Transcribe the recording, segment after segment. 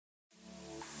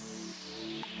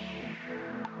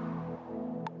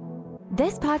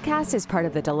This podcast is part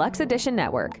of the Deluxe Edition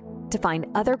Network. To find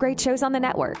other great shows on the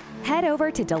network, head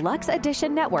over to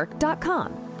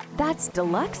deluxeeditionnetwork.com. That's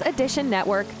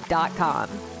deluxeeditionnetwork.com.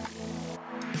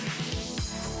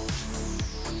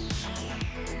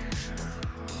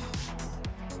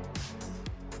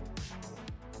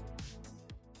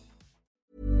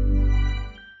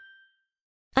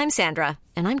 I'm Sandra,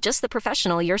 and I'm just the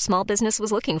professional your small business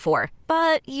was looking for.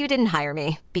 But you didn't hire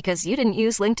me because you didn't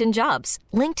use LinkedIn Jobs.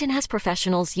 LinkedIn has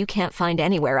professionals you can't find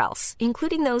anywhere else,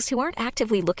 including those who aren't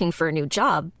actively looking for a new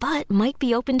job, but might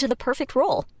be open to the perfect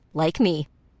role, like me.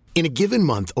 In a given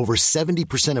month, over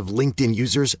 70% of LinkedIn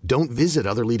users don't visit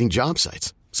other leading job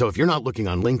sites. So if you're not looking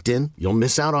on LinkedIn, you'll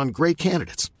miss out on great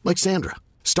candidates like Sandra.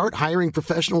 Start hiring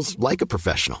professionals like a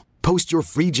professional. Post your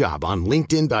free job on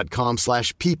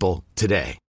linkedin.com/people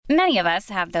today. Many of us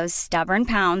have those stubborn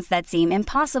pounds that seem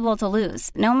impossible to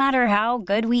lose, no matter how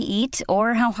good we eat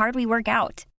or how hard we work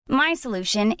out. My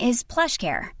solution is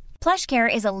PlushCare.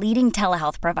 PlushCare is a leading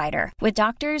telehealth provider with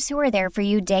doctors who are there for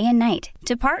you day and night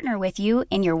to partner with you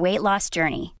in your weight loss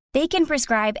journey. They can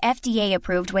prescribe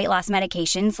FDA-approved weight loss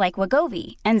medications like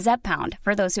Wegovy and Zepbound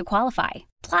for those who qualify.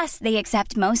 Plus, they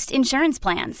accept most insurance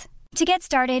plans. To get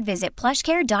started, visit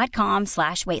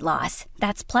plushcare.com/weightloss.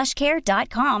 That's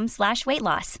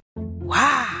plushcare.com/weightloss.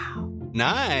 Wow.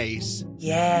 Nice.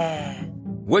 Yeah.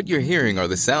 What you're hearing are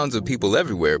the sounds of people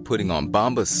everywhere putting on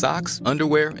Bombas socks,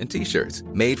 underwear, and T-shirts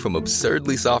made from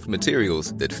absurdly soft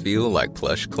materials that feel like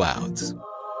plush clouds.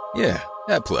 Yeah,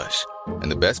 that plush.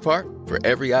 And the best part? For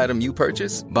every item you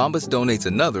purchase, Bombas donates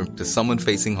another to someone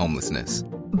facing homelessness.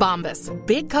 Bombas.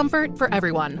 Big comfort for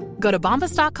everyone. Go to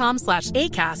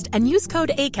bombas.com/ACAST and use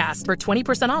code ACAST for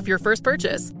 20% off your first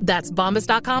purchase. That's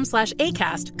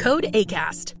bombas.com/ACAST. Code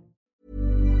ACAST.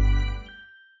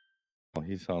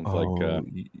 He sounds like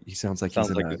he sounds like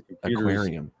he's in an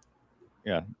aquarium.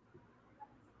 Yeah.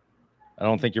 I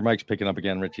don't think your mic's picking up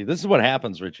again, Richie. This is what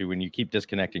happens, Richie, when you keep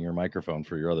disconnecting your microphone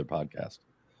for your other podcast.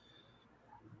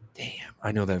 Damn,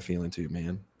 I know that feeling too,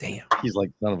 man. Damn. He's like,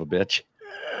 son of a bitch.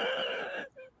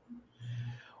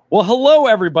 Well, hello,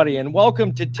 everybody, and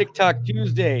welcome to TikTok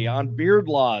Tuesday on Beard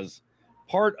Laws,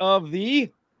 part of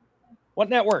the what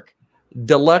network?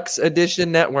 Deluxe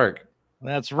Edition Network.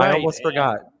 That's right. I almost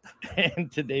forgot.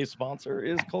 And today's sponsor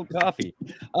is Cold Coffee.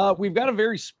 We've got a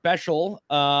very special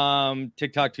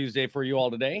TikTok Tuesday for you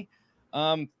all today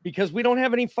because we don't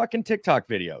have any fucking TikTok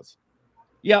videos.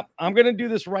 Yep, I'm going to do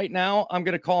this right now. I'm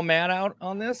going to call Matt out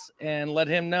on this and let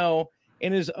him know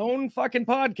in his own fucking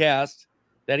podcast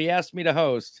that he asked me to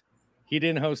host. He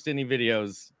didn't host any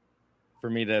videos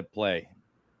for me to play.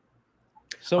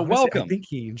 So honestly, welcome. I think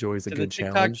he enjoys a good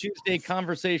TikTok challenge. Tuesday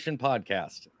Conversation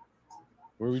Podcast,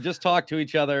 where we just talk to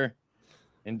each other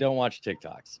and don't watch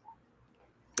TikToks,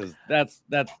 because that's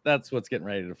what's getting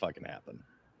ready to fucking happen.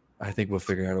 I think we'll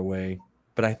figure out a way,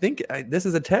 but I think this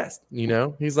is a test. You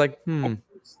know, he's like, can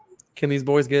these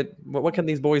boys get what can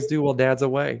these boys do while Dad's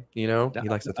away? You know, he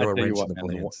likes to throw a wrench in the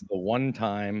plans.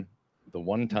 The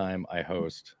one time I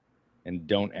host and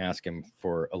don't ask him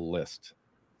for a list,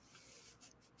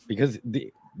 because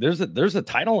there's a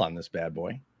title on this bad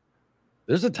boy.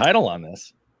 There's a title on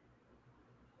this.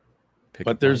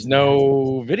 But there's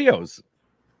no videos.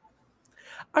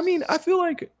 I mean, I feel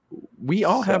like we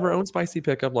all have our own spicy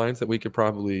pickup lines that we could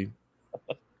probably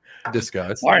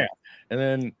discuss. Oh, yeah. And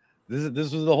then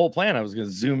this was the whole plan. I was going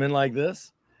to zoom in like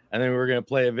this, and then we were going to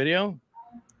play a video.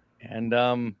 And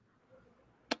let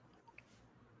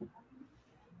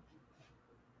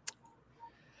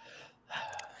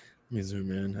me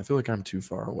zoom in. I feel like I'm too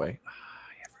far away.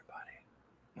 Everybody,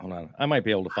 hold on. I might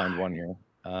be able to find one here.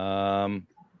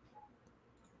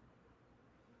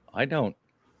 I don't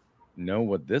know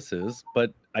what this is,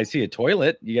 but I see a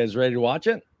toilet. You guys ready to watch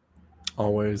it?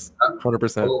 Always.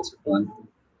 100%.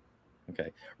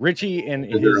 Okay. Richie and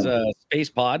his space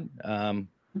pod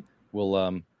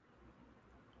will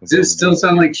does it still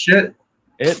sound like shit?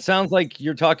 It sounds like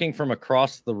you're talking from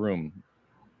across the room.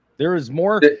 There is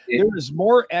more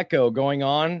echo going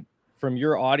on from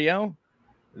your audio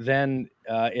than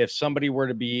if somebody were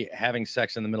to be having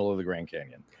sex in the middle of the Grand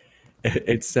Canyon.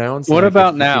 It sounds. What like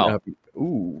about now?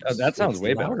 Ooh, that sounds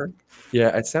way better.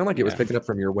 Yeah, it sounded like it was picking up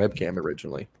from your webcam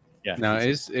originally. Yeah, no,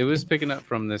 it was picking up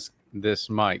from this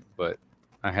mic, but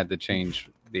I had to change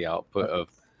the output of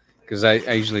because I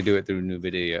usually do it through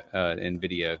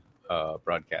NVIDIA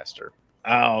broadcaster.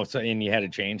 Oh, so and you had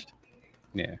it changed?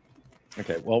 Yeah.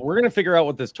 Okay, well, we're gonna figure out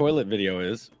what this toilet video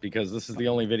is because this is the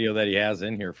only video that he has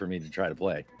in here for me to try to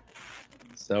play.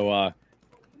 So.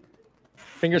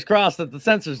 Fingers crossed that the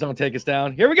censors don't take us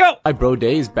down. Here we go. My bro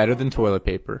day is better than toilet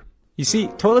paper. You see,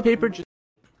 toilet paper.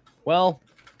 Well,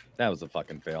 That was a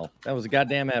fucking fail. That was a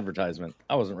goddamn advertisement.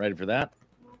 I wasn't ready for that.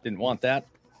 Didn't want that.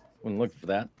 Wasn't looking for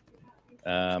that.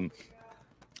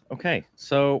 Okay,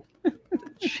 so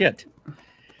shit.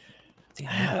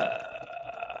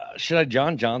 Should I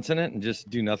John Johnson it and just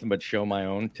do nothing but show my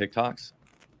own TikToks?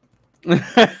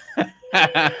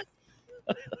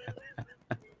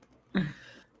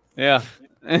 Yeah.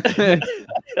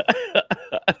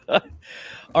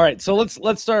 All right, so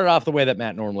let's start it off the way that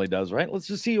Matt normally does, right? Let's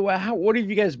just see what have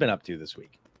you guys been up to this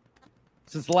week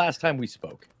since the last time we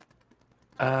spoke?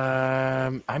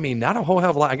 I mean, not a whole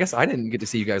hell of a lot. I guess I didn't get to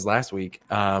see you guys last week.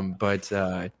 But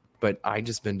I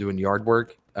just been doing yard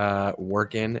work,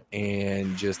 working,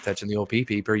 and just touching the old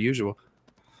pee per usual.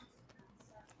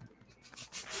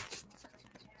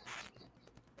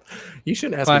 You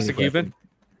shouldn't ask Classic me. Cuban.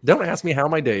 Don't ask me how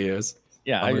my day is.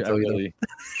 Yeah, I really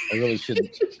should. I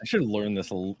should have learned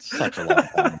this such a long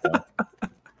time ago.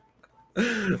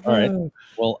 All right.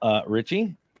 Well,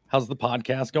 Richie, how's the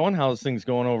podcast going? How's things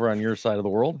going over on your side of the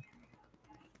world?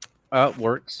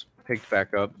 Works picked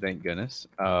back up. Thank goodness.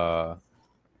 I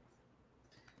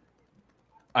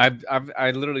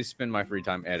literally spend my free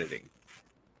time editing.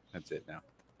 That's it now.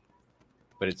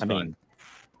 But it's fun.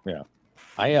 Yeah.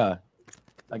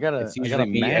 I got It's usually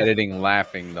me editing,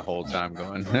 laughing the whole time,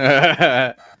 going.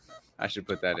 I should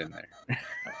put that in there.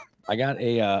 I got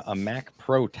a Mac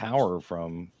Pro Tower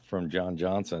from John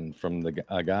Johnson, from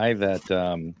a guy that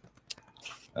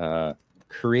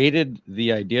created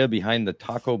the idea behind the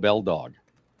Taco Bell dog.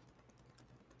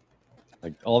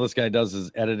 Like, all this guy does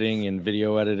is editing and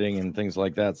video editing and things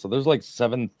like that. So there's like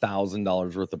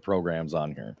 $7,000 worth of programs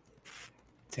on here.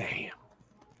 Damn.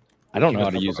 I don't know how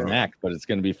to use a Mac, but it's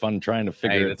going to be fun trying to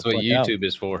figure it out. That's what YouTube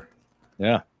is for.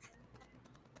 Yeah.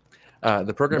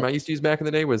 The program I used to use back in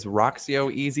the day was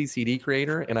Roxio Easy CD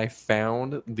Creator, and I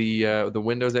found the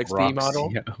Windows XP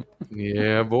model.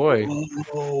 Yeah, boy.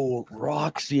 Oh,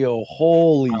 Roxio!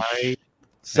 Holy shit!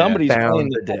 Somebody's playing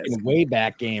the fucking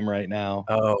Wayback game right now.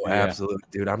 Oh, absolutely,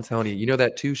 dude! I'm telling you. You know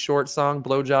that Too Short song,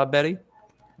 "Blowjob Betty"?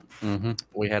 Mm-hmm.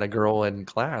 We had a girl in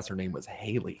class. Her name was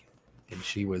Haley, and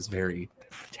she was very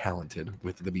talented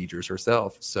with the beaters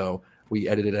herself. So we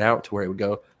edited it out to where it would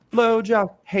go,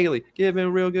 "Blowjob Haley, giving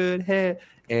real good head,"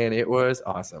 and it was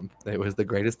awesome. It was the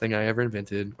greatest thing I ever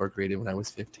invented or created when I was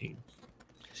 15.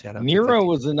 Shout out Nero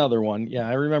was another one. Yeah,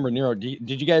 I remember Nero.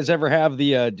 Did you guys ever have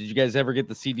the? Did you guys ever get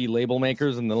the CD label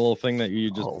makers and the little thing that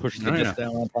you just push the disc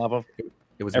down on top of?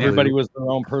 It was everybody was their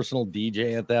own personal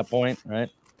DJ at that point, right?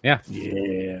 Yeah.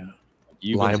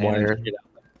 LimeWire.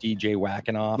 DJ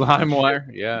whacking off.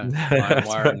 LimeWire, yeah.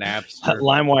 LimeWire, Napster.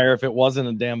 LimeWire, if it wasn't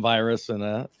a damn virus in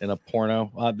a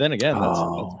porno. Then again, that's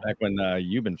back when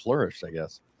Euban flourished, I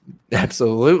guess.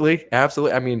 Absolutely.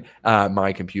 I mean,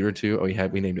 my computer too. We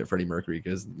named it Freddie Mercury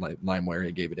because LimeWire,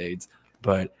 it gave it AIDS,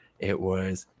 but it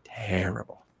was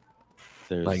terrible.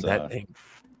 That thing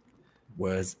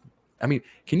was. I mean,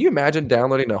 can you imagine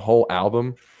downloading a whole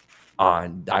album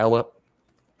on dial-up?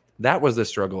 That was the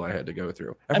struggle I had to go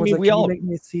through. Everyone's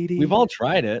we've all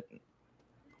tried it.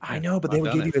 I know, but they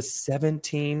would give you a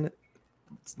 17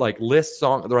 list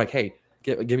song. They're like, "Hey,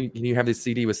 can you have this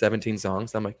CD with 17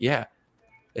 songs?" I'm like, "Yeah."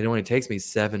 It only takes me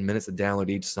 7 minutes to download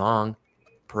each song,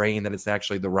 praying that it's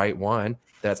actually the right one.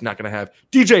 That's not going to have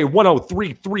DJ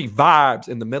 1033 vibes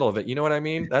in the middle of it. You know what I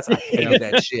mean? I hate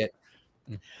that shit.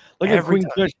 Look at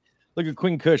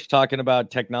Queen Kush talking about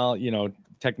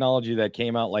technology that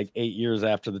came out like 8 years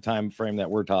after the time frame that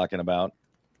we're talking about.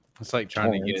 It's like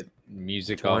trying to get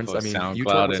music off of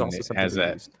SoundCloud,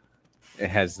 and it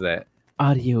has that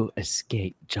audio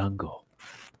escape jungle.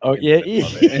 Oh yeah.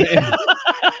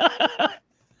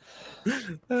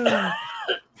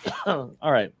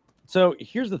 All right. So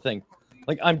here's the thing.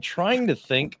 I'm trying to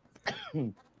think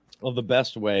of the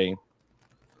best way,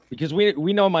 because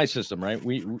we know my system, right?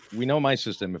 We know my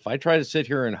system. If I try to sit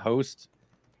here and host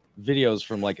videos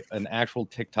from an actual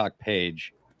TikTok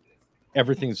page,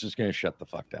 everything's just going to shut the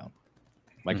fuck down.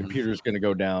 My computer's going to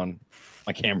go down.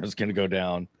 My camera's going to go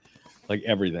down.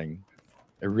 Everything.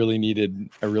 I really needed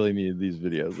these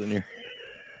videos in here.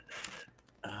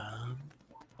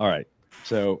 All right.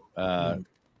 So,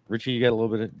 Richie, you got a little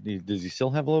bit of, does he still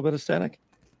have a little bit of static?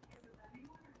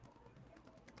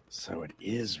 So it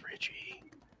is Richie.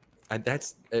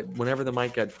 That's whenever the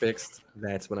mic got fixed,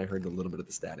 that's when I heard a little bit of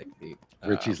the static beat.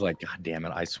 Richie's like, God damn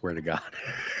it, I swear to God.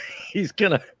 He's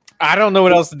gonna. I don't know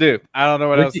what else to do.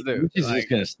 Richie's just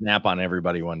gonna snap on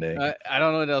everybody one day. I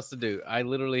don't know what else to do. I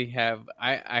literally have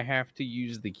I have to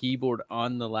use the keyboard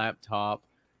on the laptop,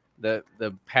 the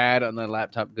pad on the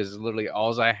laptop, because literally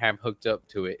all I have hooked up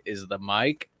to it is the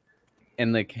mic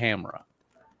and the camera.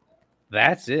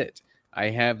 That's it. I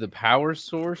have the power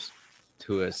source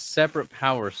to a separate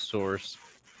power source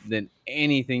than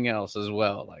anything else as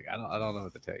well. Like I don't know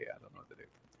what to tell you. I don't know what to do.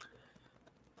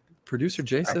 Producer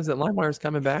Jay says that LimeWire is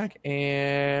coming back,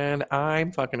 and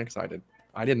I'm fucking excited.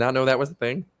 I did not know that was a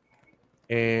thing,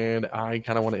 and I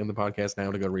kind of want to end the podcast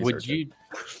now to go research.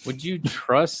 Would you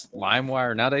trust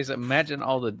LimeWire nowadays? Imagine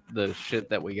all the shit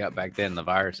that we got back then, the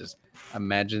viruses.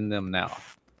 Imagine them now.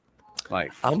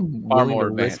 Like I'm far willing more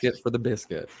to risk advanced. it for the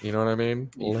biscuit. You know what I mean?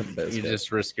 You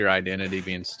just risk your identity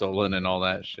being stolen and all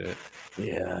that shit.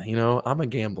 Yeah, I'm a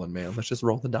gambling man. Let's just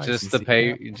roll the dice. Just to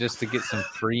pay, just to get some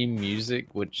free music,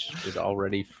 which is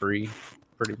already free,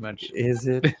 pretty much. Is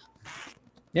it?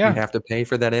 Yeah. You have to pay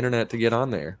for that internet to get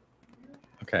on there.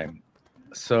 Okay.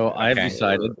 So I've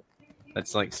decided.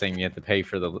 That's like saying you have to pay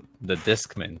for the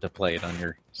Discman to play it on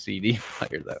your CD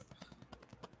player, though.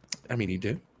 I mean, you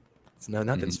do.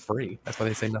 Nothing's free. That's why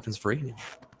they say nothing's free anymore.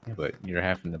 Yeah, but you're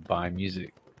having to buy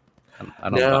music. I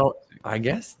don't now, know. I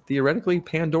guess theoretically,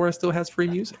 Pandora still has free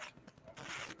music.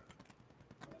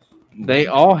 They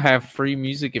all have free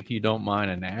music if you don't mind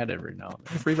an ad every now and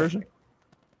then. The free version?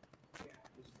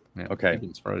 Yeah, okay.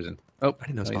 It's frozen. Oh, I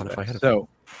didn't know Spotify had it. So,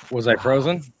 was I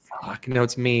frozen? Fuck, no,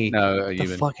 it's me. No, what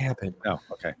the fuck happened? Oh,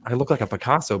 okay. I looked like a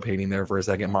Picasso painting there for a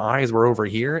second. My eyes were over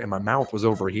here and my mouth was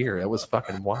over here. It was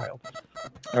fucking wild.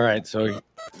 All right, so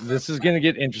this is going to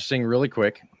get interesting really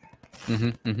quick.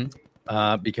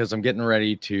 Because I'm getting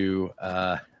ready to.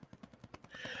 The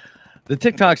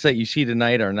TikToks that you see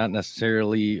tonight are not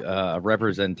necessarily a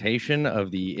representation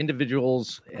of the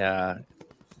individuals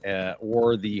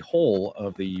or the whole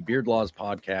of the Beard Laws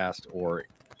podcast or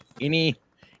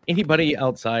anybody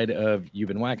outside of You've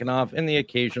Been Whacking Off and the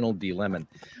occasional D Lemon.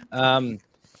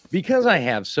 Because I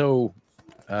have so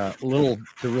little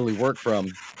to really work from,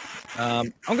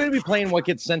 I'm going to be playing what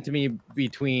gets sent to me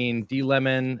between D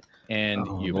Lemon and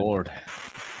you. Lord.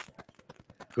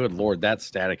 Good Lord, that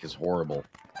static is horrible.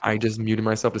 I just muted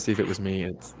myself to see if it was me.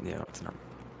 It's not.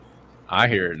 I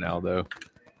hear it now, though.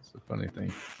 It's a funny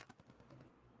thing.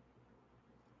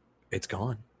 It's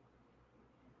gone.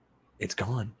 It's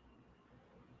gone.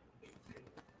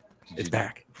 It's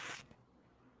back.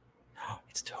 Oh,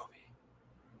 it's Toby.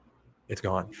 It's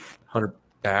gone. 100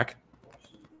 back.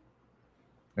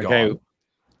 Okay. Gone.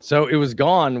 So it was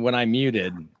gone when I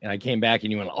muted and I came back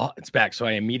and you went, oh, it's back. So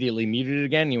I immediately muted it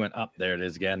again. You went, up there it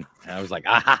is again. And I was like,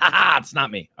 it's not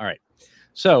me. All right.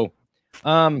 So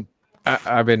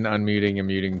I've been unmuting and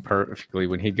muting perfectly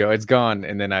when he'd go, it's gone.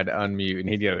 And then I'd unmute and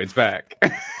he'd go, it's back.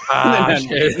 And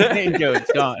then he'd go,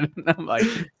 it's gone. And I'm like,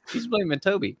 he's blaming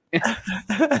Toby.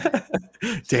 Damn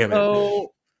it.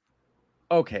 So,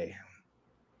 okay.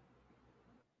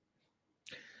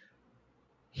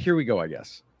 Here we go, I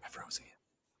guess. I froze again.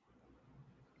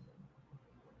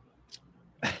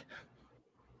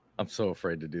 I'm so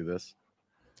afraid to do this.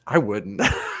 I wouldn't.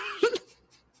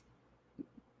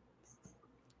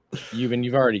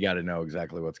 You've already got to know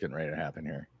exactly what's getting ready to happen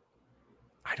here.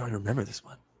 I don't even remember this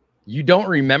one. You don't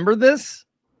remember this?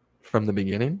 From the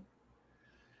beginning?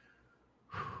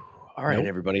 All right, Nope.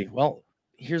 everybody. Well,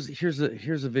 here's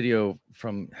a video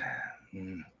from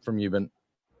Euban.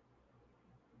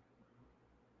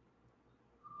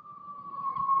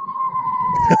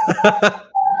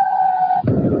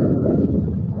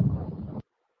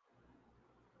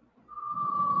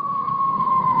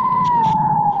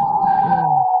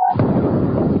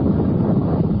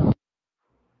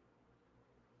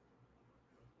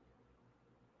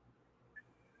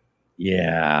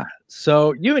 Yeah.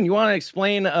 So, Euban, you want to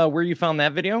explain where you found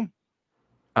that video?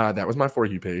 That was my For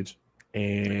You page.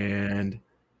 And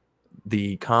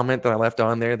the comment that I left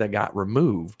on there that got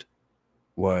removed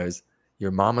was,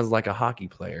 your mama's like a hockey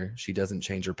player. She doesn't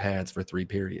change her pads for 3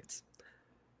 periods.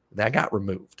 That got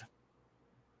removed.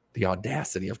 The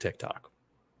audacity of TikTok.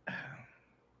 I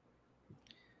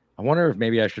wonder if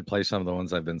maybe I should play some of the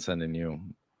ones I've been sending you.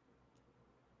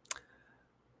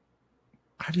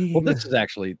 I mean, Well,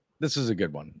 this is a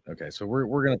good one. Okay, so we're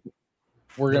gonna.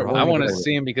 I want to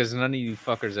see him because none of you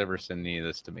fuckers ever send any of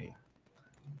this to me.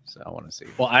 So I want to see.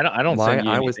 Well, I don't. Send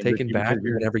you I was anything, taken Ricky, back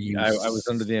because whenever you. I was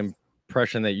under the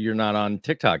impression that you're not on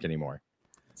TikTok anymore.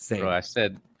 Same. Bro,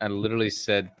 I literally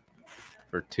said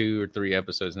for 2 or 3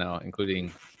 episodes now,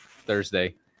 including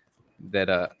Thursday,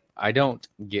 that I don't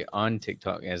get on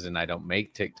TikTok, as in I don't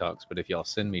make TikToks. But if y'all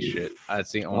send me shit,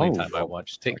 that's the only time I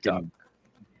watch TikTok.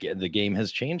 The game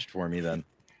has changed for me then.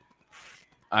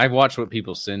 I watch what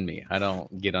people send me. I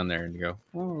don't get on there and go,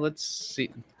 well, let's see,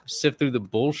 sift through the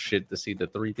bullshit to see the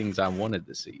 3 things I wanted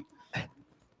to see.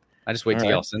 I just wait till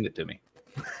y'all send it to me.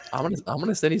 I'm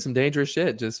gonna send you some dangerous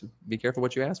shit. Just be careful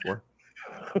what you ask for.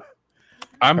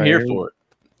 I'm here for it.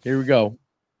 Here we go.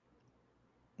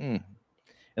 And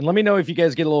let me know if you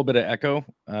guys get a little bit of echo,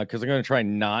 because I'm going to try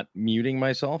not muting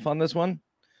myself on this one.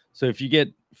 So if you get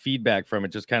feedback from it,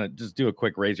 just do a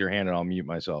quick raise your hand and I'll mute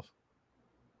myself.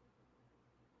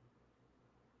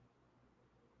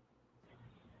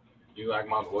 Do you like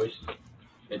my voice?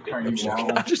 It turns you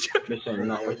on. This ain't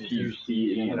not what you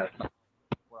see in it.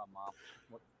 What up, Mom?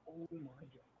 What? Oh my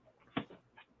God.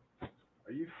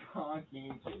 Are you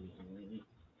fucking kidding me?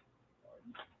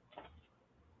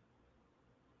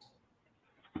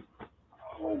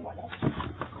 Oh my God.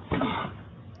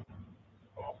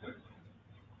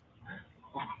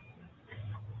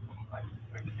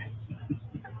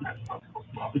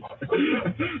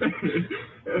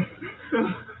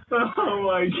 Oh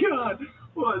my God.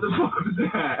 What the fuck was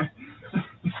that?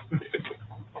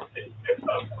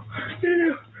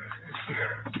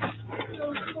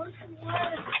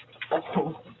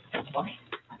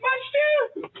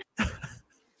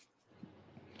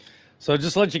 So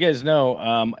just to let you guys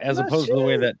know, as opposed to the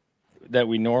way that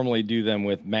we normally do them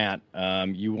with Matt,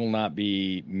 you will not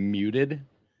be muted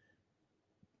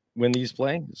when these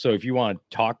play. So if you want to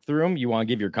talk through them, you want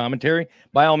to give your commentary,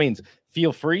 by all means,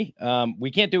 feel free.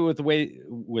 We can't do it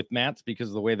with Matt's because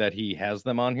of the way that he has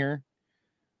them on here.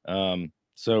 But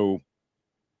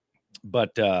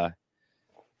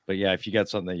yeah, if you got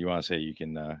something that you want to say, you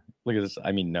can look at this.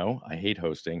 I mean, no, I hate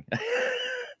hosting.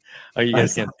 Oh, you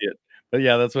guys can't see it. But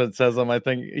yeah, that's what it says on my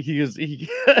thing.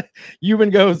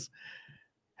 Euban goes,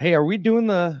 "Hey, are we doing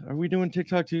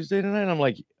TikTok Tuesday tonight?" I'm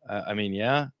like, I mean,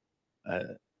 yeah.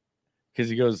 Because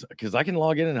he goes, because I can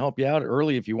log in and help you out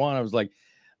early if you want. I was like,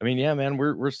 I mean, yeah, man,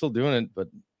 we're still doing it, but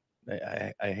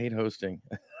I hate hosting.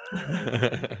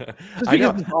 Just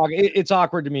because it's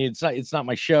awkward to me. It's not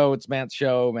my show. It's Matt's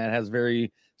show. Matt has a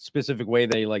very specific way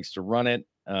that he likes to run it.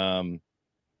 I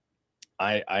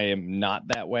am not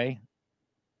that way.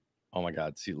 Oh my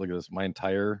God. See, look at this. My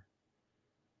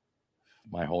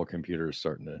whole computer is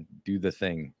starting to do the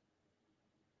thing.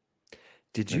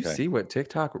 Did you see what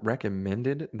TikTok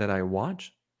recommended that I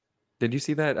watch? Did you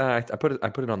see that? I put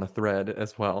it on the thread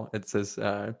as well. It says,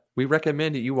 we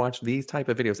recommend that you watch these type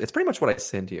of videos. It's pretty much what I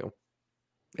send you.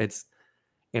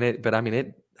 But I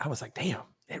mean, I was like, damn,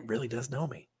 it really does know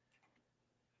me.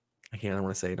 I don't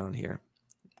want to say it on here.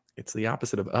 It's the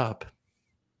opposite of up.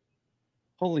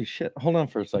 Holy shit. Hold on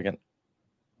for a second.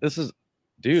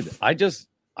 Dude, I just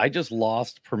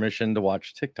lost permission to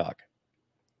watch TikTok.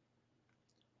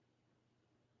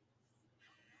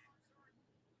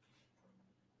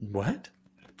 What?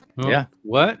 Yeah.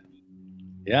 What?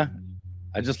 Yeah.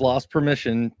 I just lost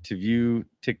permission to view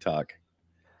TikTok,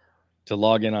 to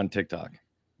log in on TikTok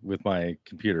with my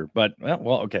computer. But,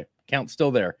 well, okay. Count's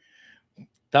still there.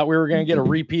 Thought we were going to get a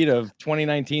repeat of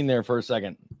 2019 there for a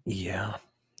second. Yeah.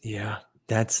 Yeah.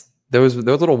 That's those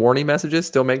little warning messages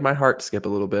still make my heart skip a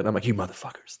little bit. I'm like, you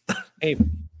motherfuckers.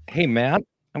 Hey, Matt.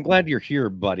 I'm glad you're here,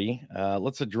 buddy.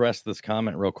 Let's address this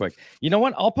comment real quick. You know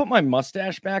what? I'll put my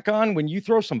mustache back on when you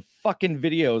throw some fucking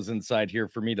videos inside here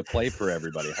for me to play for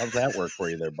everybody. How's that work for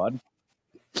you there, bud?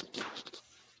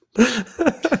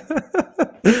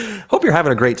 Hope you're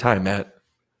having a great time, Matt.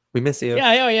 We miss you.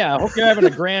 Yeah. I hope you're having a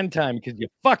grand time because you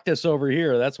fucked us over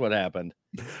here. That's what happened.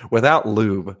 Without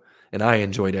lube, and I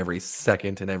enjoyed every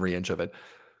second and every inch of it.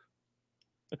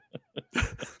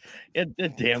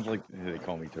 It damn like they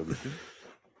call me Toby too.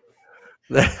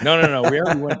 No. We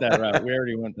already went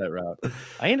that route.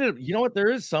 I ended up, you know what? There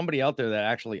is somebody out there that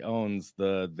actually owns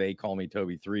They Call Me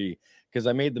Toby 3 because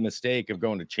I made the mistake of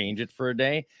going to change it for a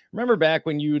day. Remember back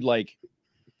when you'd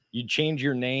change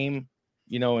your name,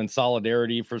 in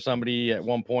solidarity for somebody at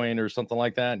one point or something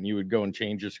like that, and you would go and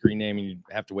change your screen name and you'd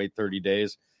have to wait 30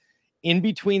 days. In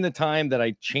between the time that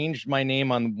I changed my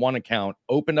name on one account,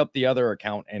 opened up the other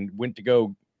account, and went to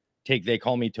go take They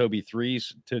Call Me Toby 3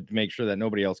 to make sure that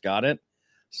nobody else got it,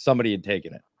 somebody had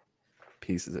taken it.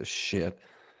 Pieces of shit.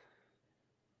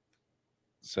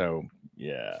 So,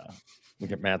 yeah.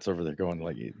 Look at Matt's over there going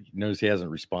like, he knows he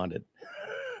hasn't responded.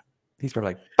 He's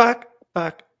probably like, fuck.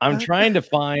 I'm trying to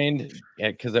find,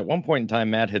 because at one point in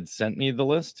time, Matt had sent me the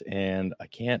list, and I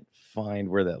can't find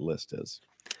where that list is.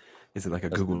 Is it like a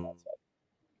Google?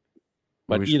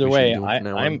 But either way,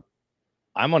 I'm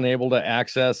unable to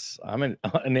access. I'm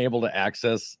unable to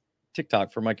access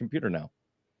TikTok from my computer now.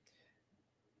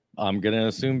 I'm gonna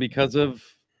assume because of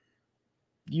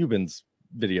Euban's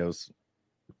videos.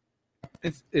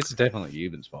 It's definitely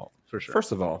Euban's fault for sure.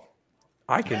 First of all,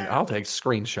 I'll take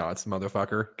screenshots,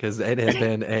 motherfucker, because it has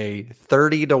been a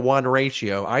 30-to-1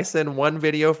 ratio. I send one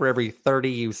video for every 30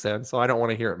 you send, so I don't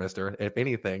want to hear it, mister. If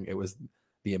anything, it was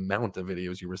the amount of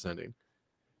videos you were sending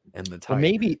and the time.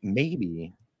 Well,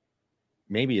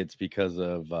 maybe it's because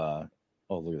of oh,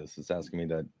 look at this. It's asking me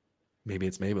to maybe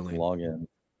it's Maybelline. Log in.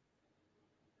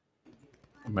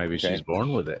 Maybe she's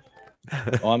born with it.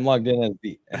 Oh, I'm logged in as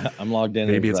I'm logged in.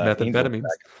 Maybe as, it's methamphetamines.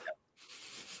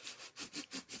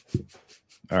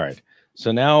 All right.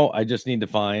 So now I just need to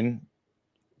find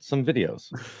some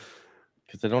videos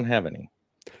because I don't have any.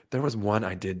 There was one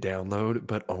I did download,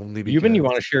 but only because you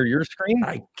want to share your screen?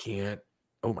 I can't.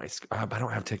 Oh my! I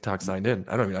don't have TikTok signed in.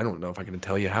 I don't know if I can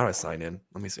tell you how to sign in.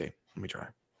 Let me see. Let me try.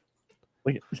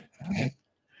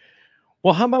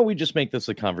 Well, how about we just make this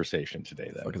a conversation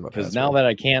today, then? Because now that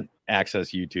I can't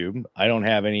access YouTube, I don't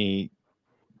have any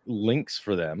links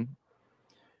for them.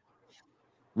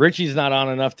 Richie's not on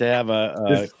enough to have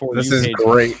a For this You is page.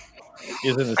 great.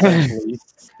 Isn't essentially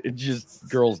it's just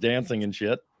girls dancing and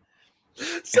shit.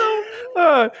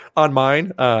 So on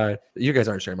mine, you guys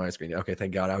aren't sharing my screen. Okay,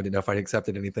 thank God. I didn't know if I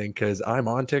accepted anything because I'm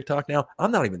on TikTok now.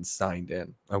 I'm not even signed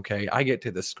in. Okay, I get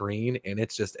to the screen and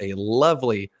it's just a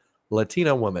lovely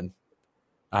Latina woman,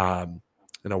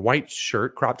 in a white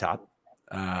shirt, crop top,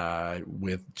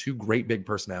 with two great big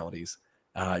personalities,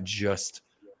 just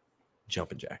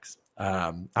jumping jacks.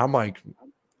 I'm like,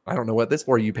 I don't know what this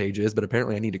For You page is, but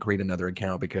apparently I need to create another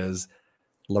account because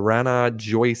Lorana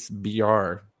Joyce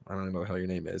BR, I don't know what the hell your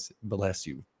name is. Bless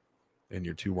you and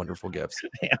your two wonderful gifts.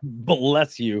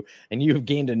 Bless you. And you've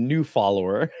gained a new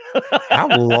follower. How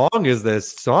long is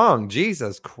this song?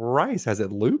 Jesus Christ. Has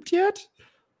it looped yet?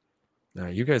 No,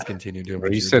 you guys continue doing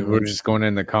what you you're said. doing. We're just going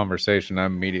in the conversation. I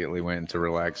immediately went into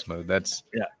relax mode. That's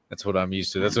what I'm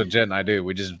used to. That's what Jet and I do.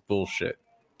 We just bullshit.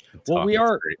 Well, we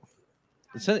are.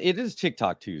 So it is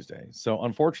TikTok Tuesday. So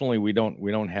unfortunately, we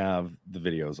don't have the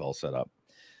videos all set up.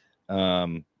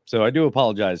 So I do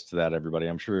apologize to that, everybody.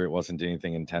 I'm sure it wasn't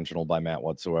anything intentional by Matt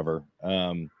whatsoever.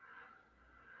 At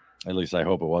least I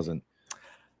hope it wasn't.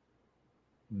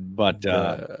 But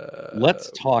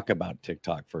let's talk about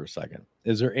TikTok for a second.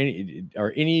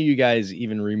 Are any of you guys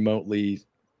even remotely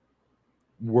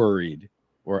worried,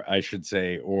 or I should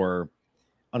say, or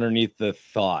underneath the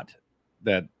thought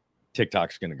that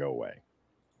TikTok's going to go away?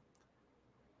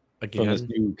 Again, from this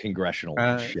new congressional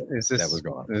shit that was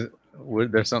going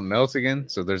on. There's something else again.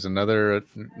 So there's another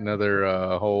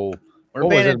whole. What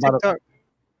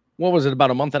was it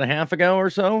about a month and a half ago or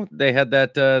so? They had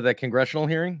that congressional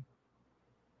hearing,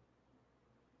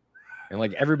 and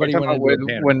like everybody went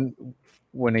into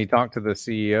when he talked to the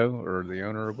CEO or the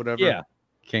owner or whatever. Yeah,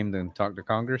 came to talk to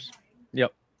Congress.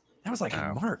 Yep, that was like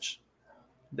in March.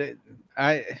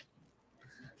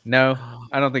 No,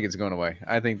 I don't think it's going away.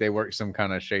 I think they work some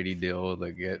kind of shady deal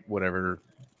to get whatever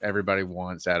everybody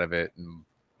wants out of it, and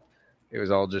it was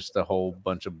all just a whole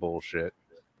bunch of bullshit.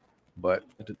 But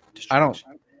I don't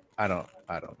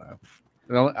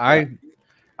know.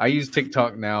 I use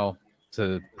TikTok now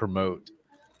to promote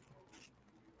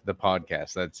the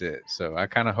podcast. That's it. So I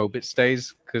kind of hope it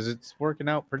stays because it's working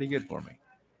out pretty good for me.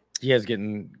 You guys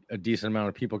getting a decent amount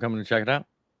of people coming to check it out?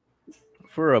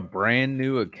 For a brand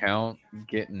new account,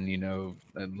 getting,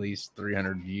 at least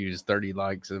 300 views, 30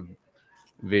 likes of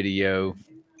video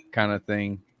kind of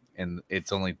thing. And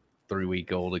it's only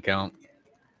 3-week-old account.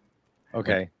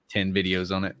 Okay. 10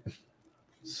 videos on it.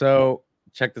 So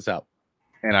check this out.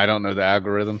 And I don't know the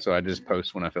algorithm, so I just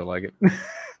post when I feel like it.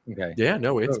 Okay. Yeah,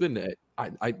 no, it's been,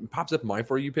 I pops up my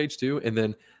For You page too. And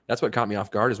then that's what caught me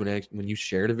off guard is when you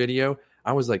shared a video,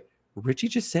 I was like, Richie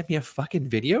just sent me a fucking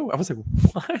video. I was like,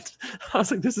 what? I was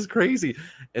like, this is crazy.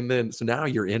 And then, so now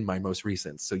you're in my most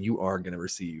recent. So you are going to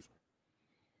receive.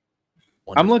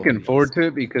 I'm looking forward to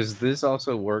it because this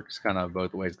also works kind of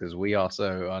both ways. Because we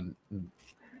also, on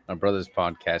my brother's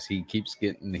podcast,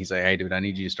 he's like, hey, dude, I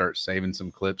need you to start saving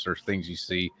some clips or things you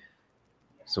see.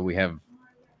 So we have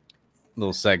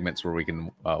little segments where we can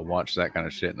watch that kind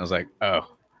of shit. And I was like,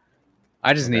 oh,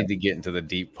 I just need to get into the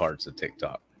deep parts of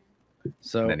TikTok.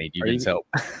 So I need you guys' help.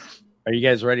 Are you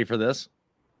guys ready for this?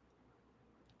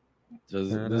 So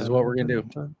this is what we're gonna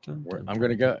do. I'm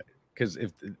gonna go because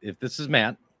if this is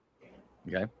Matt,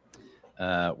 okay,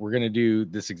 we're gonna do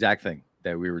this exact thing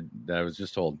that I was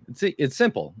just told. It's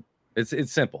simple.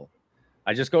 It's simple.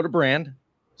 I just go to brand,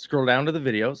 scroll down to the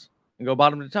videos, and go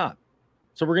bottom to top.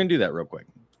 So we're gonna do that real quick,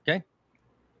 okay?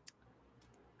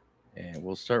 And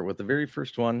we'll start with the very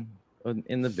first one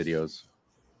in the videos,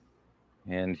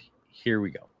 and here we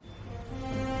go.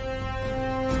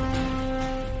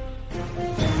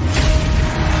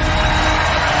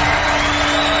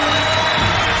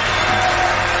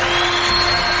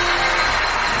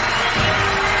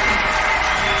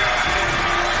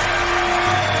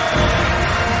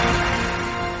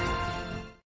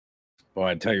 Boy,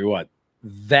 I tell you what,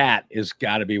 that is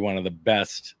got to be one of the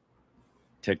best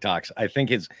TikToks. I think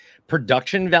his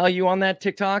production value on that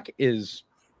TikTok is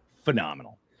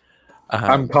phenomenal.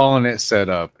 I'm calling it set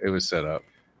up. It was set up.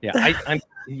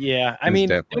 Yeah, I mean,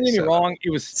 don't get me wrong,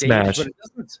 it was staged, Smash. but it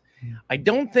doesn't. I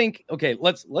don't think. Okay,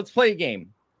 let's play a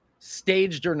game,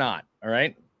 staged or not. All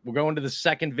right, we'll go into the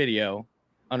second video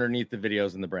underneath the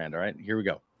videos in the brand. All right, here we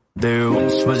go. There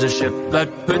once was a ship that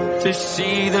put to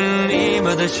sea. The name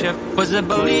of the ship was a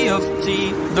bully of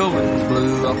tea. The wind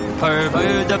blew up her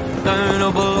bow, up down,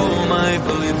 oh below my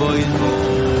bully boys blow.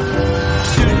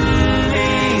 Soon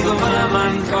may the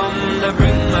wellerman come to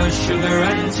bring us sugar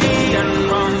and tea and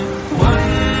rum.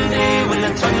 One day when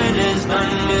the tonguing is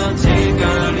done, we'll take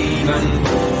our leave and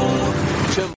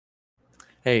go.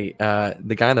 Hey,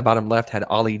 the guy on the bottom left had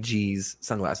Ollie G's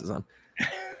sunglasses on.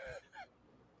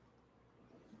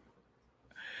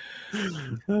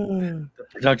 The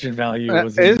production value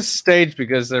was it's staged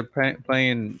because they're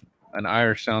playing an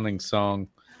Irish sounding song,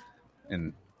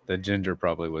 and the ginger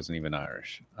probably wasn't even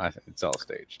Irish. It's all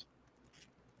staged.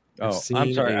 I'm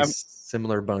sorry. I'm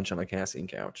similar bunch on a casting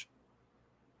couch.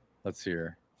 Let's see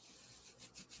here.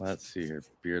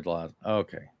 Beard loss.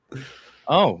 Okay.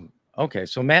 Oh, okay.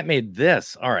 So Matt made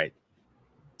this. All right.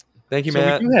 Thank you,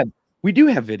 Matt. We do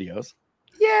have videos.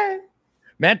 Yeah.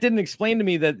 Matt didn't explain to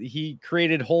me that he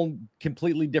created whole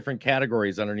completely different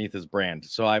categories underneath his brand.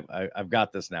 So I've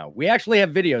got this now. We actually have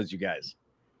videos, you guys.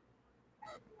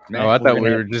 Matt, I thought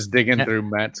we were just digging through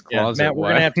Matt's closet. Matt, we're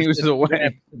gonna have to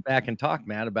sit back and talk,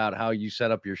 Matt, about how you set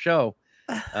up your show,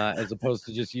 as opposed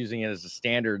to just using it as a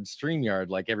standard StreamYard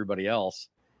like everybody else.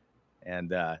 And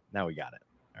now we got it.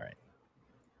 All right.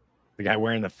 The guy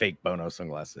wearing the fake Bono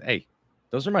sunglasses. Hey,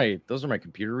 those are my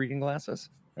computer reading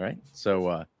glasses. All right.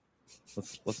 So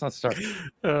let's not start.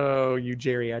 Oh, you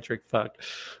geriatric fuck.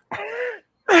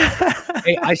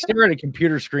 Hey, I stare at a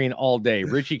computer screen all day.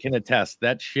 Richie can attest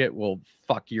that shit will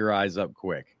fuck your eyes up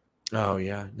quick. Oh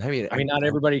yeah. I mean, not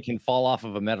everybody can fall off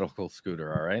of a medical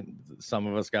scooter. All right. Some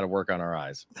of us got to work on our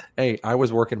eyes. Hey, I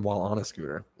was working while on a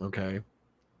scooter. Okay.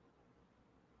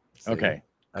 Okay.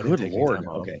 Good Lord.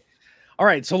 Okay. All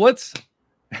right. So let's.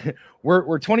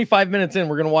 We're 25 minutes in.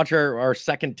 We're gonna watch our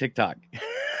second TikTok.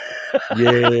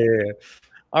 Yeah.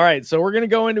 All right, so we're going to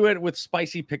go into it with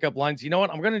spicy pickup lines. You know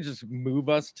what? I'm going to just move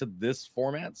us to this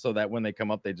format so that when they come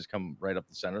up, they just come right up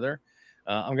the center there.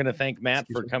 I'm going to thank Matt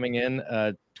for coming in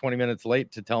 20 minutes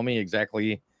late to tell me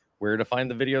exactly where to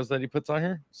find the videos that he puts on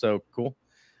here. So cool.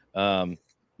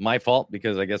 My fault,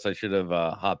 because I guess I should have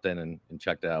hopped in and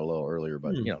checked it out a little earlier,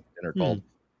 but, dinner called.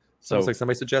 So sounds like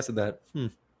somebody suggested that.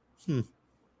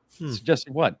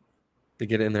 Suggested what? To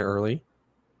get in there early.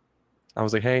 I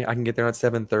was like, hey, I can get there at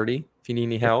 7:30 if you need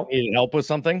any help. Need help with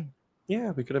something?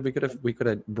 Yeah, we could have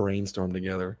brainstormed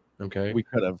together. Okay. We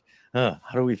could have. How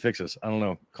do we fix this? I don't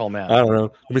know. Call Matt. I don't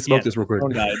know. Let me smoke this real quick.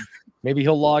 Maybe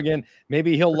he'll log in.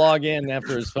 Maybe he'll log in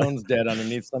after his phone's dead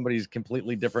underneath somebody's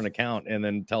completely different account and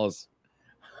then tell us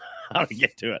how to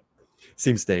get to it.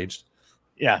 Seems staged.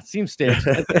 Yeah, seems staged.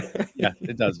 Yeah,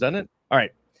 it does, doesn't it? All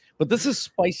right. But this is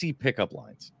spicy pickup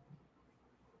lines.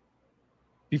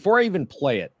 Before I even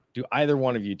play it, do either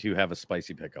one of you two have a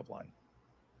spicy pickup line?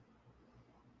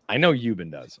 I know Euban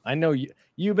does. I know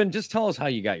Euban, just tell us how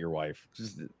you got your wife.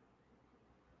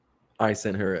 I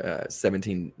sent her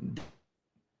 17.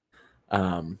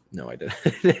 No, I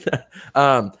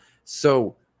didn't.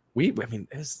 So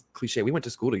it's cliche. We went to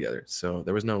school together, so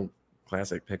there was no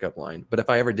classic pickup line. But if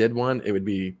I ever did one, it would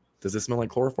be, does this smell like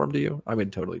chloroform to you? I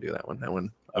would totally do that one. That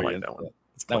one, I like that one.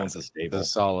 That one's a staple.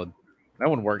 That's solid. That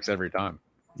one works every time.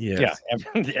 Yes.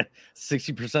 Yeah.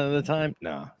 60% of the time?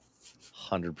 No.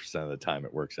 100% of the time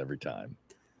it works every time.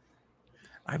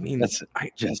 I mean, it's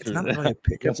not really a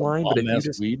pickup line, but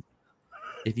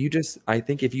if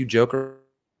you joke around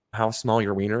how small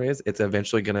your wiener is, it's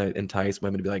eventually going to entice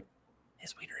women to be like,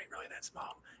 his wiener ain't really that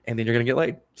small. And then you're going to get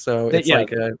laid. So it's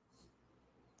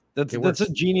that's a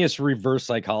genius reverse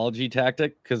psychology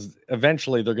tactic, because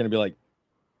eventually they're going to be like,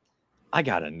 I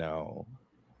got to know.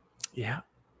 Yeah.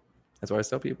 That's why I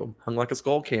tell people, hung like a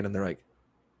skull cannon. They're like,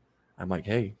 I'm like,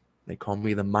 hey, they call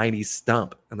me the mighty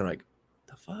stump. And they're like,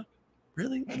 the fuck?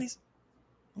 Really? Let me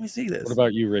see this. What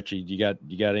about you, Richie? You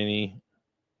got any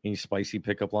spicy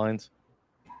pickup lines?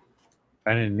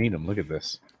 I didn't need them. Look at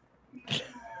this.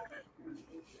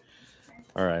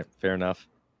 All right, fair enough.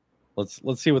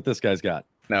 Let's see what this guy's got.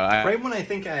 Right when I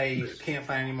think I can't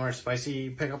find any more spicy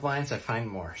pickup lines, I find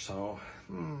more. So,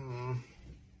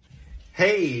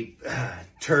 hey,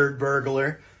 turd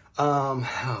burglar.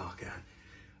 Oh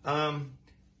god.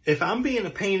 If I'm being a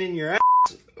pain in your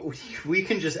ass, we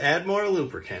can just add more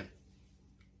lubricant.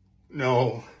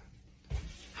 No.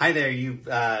 Hi there, you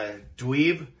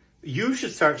dweeb. You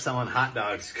should start selling hot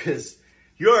dogs because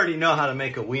you already know how to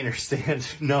make a wiener stand.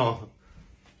 No.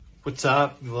 What's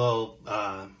up, little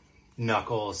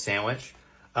knuckle sandwich?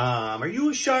 Are you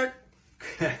a shark?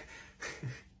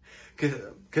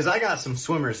 Because I got some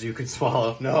swimmers you could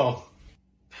swallow. No.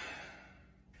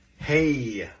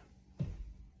 Hey.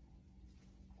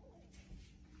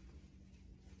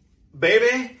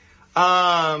 Baby,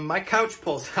 my couch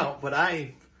pulls out, but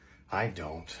I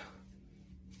don't.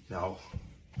 No.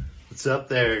 What's up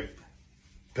there,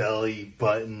 belly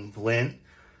button lint?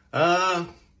 I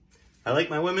like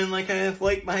my women like I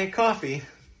like my coffee.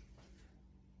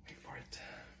 Wait for it.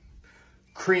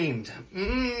 Creamed.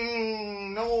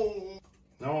 No.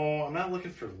 No, I'm not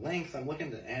looking for length. I'm looking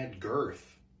to add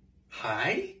girth.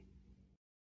 Hi?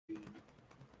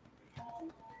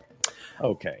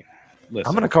 Okay. Listen.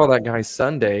 I'm going to call that guy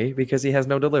Sunday because he has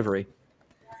no delivery.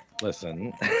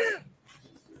 Listen.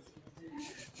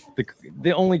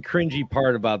 The only cringy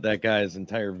part about that guy's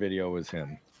entire video was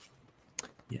him.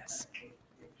 Yes.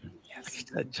 Yes.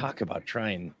 Talk about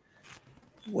trying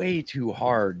way too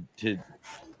hard to.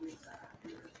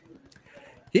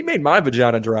 He made my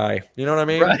vagina dry. You know what I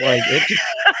mean? Right. Like it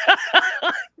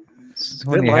Just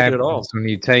when you have, when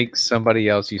you take somebody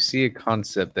else, you see a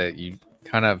concept that you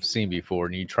kind of seen before,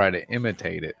 and you try to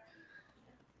imitate it,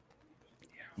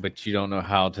 but you don't know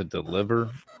how to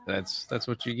deliver. That's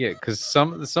what you get. Because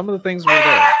some of the things were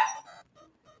there.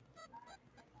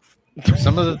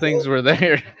 Some of the things were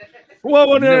there.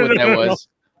 Whoa, you know what that no. was.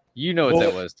 You know what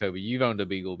that was, Toby. You've owned a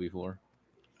Beagle before.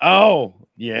 Oh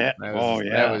yeah.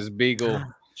 That was Beagle.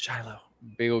 Shiloh.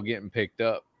 Beagle getting picked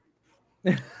up.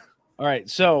 All right.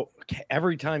 So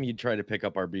every time you try to pick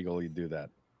up our Beagle, you do that.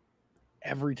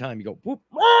 Every time you go, whoop,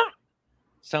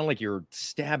 sound like you're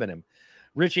stabbing him.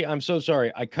 Richie, I'm so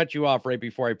sorry. I cut you off right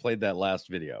before I played that last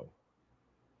video.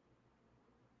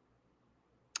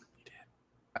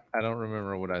 I don't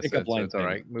remember what I Pick said, up so line it's all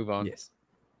right. Move on. Yes.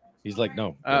 He's like,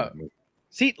 no.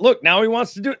 See, look, now he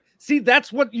wants to do it. See,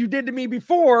 that's what you did to me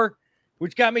before,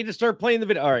 which got me to start playing the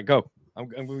video. All right, go. I'm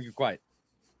going to be quiet.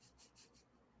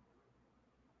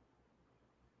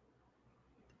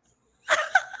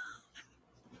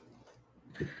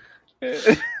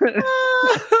 I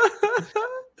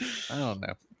don't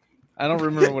know. I don't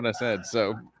remember what I said,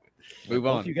 so move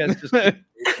on. You guys just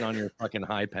keep on your fucking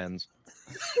high pens.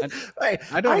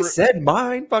 I said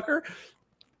mine, fucker.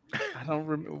 I don't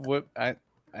remember what I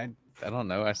don't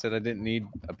know. I said I didn't need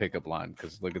a pickup line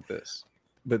because look at this.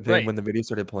 But then when the video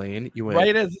started playing, you went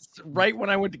right when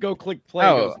I went to go click play.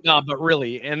 Oh. Goes, no, but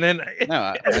really, and then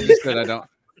No, I just said I don't.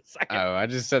 Oh, I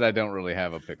just said I don't really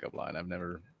have a pickup line. I've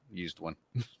never used one.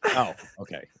 Oh,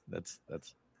 okay. That's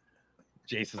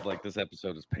Jason's like, this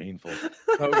episode is painful.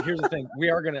 So here's the thing.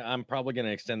 I'm probably gonna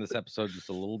extend this episode just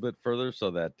a little bit further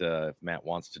so that if Matt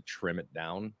wants to trim it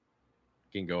down,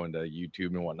 he can go into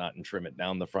YouTube and whatnot and trim it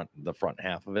down the front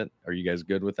half of it. Are you guys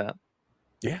good with that?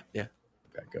 Yeah. Okay,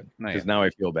 good. Because now I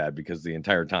feel bad because the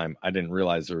entire time I didn't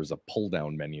realize there was a pull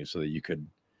down menu so that you could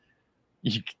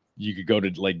go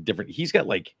to like different. He's got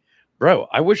like, bro,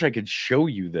 I wish I could show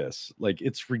you this. Like,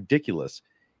 it's ridiculous.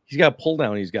 He's got pull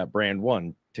down. He's got brand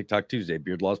one, TikTok Tuesday,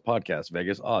 Beard Laws Podcast,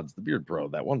 Vegas Odds, The Beard Pro,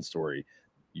 That One Story,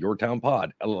 Your Town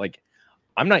Pod. Like,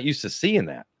 I'm not used to seeing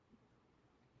that.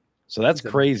 So that's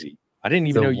crazy. I didn't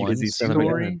even know you could see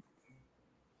story.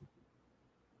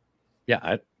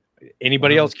 Yeah.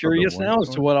 Anybody else curious now as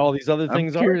to what all these other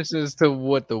things I'm curious as to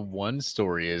what the one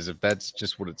story is, if that's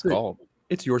just what it's called.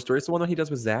 It's your story. It's the one that he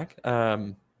does with Zach.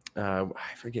 I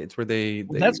forget. It's where they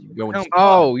go and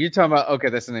oh, you're talking about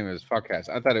that's the name of his podcast.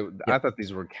 I thought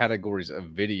these were categories of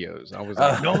videos. I was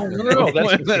like, no.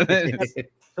 That's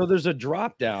so there's a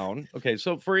drop down. Okay,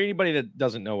 so for anybody that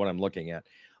doesn't know what I'm looking at,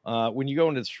 when you go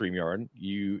into the StreamYard,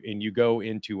 you go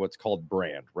into what's called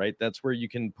brand, right? That's where you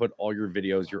can put all your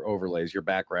videos, your overlays, your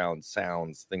background,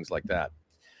 sounds, things like that.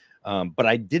 But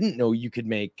I didn't know you could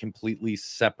make completely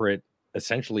separate,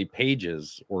 essentially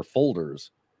pages or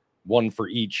folders, one for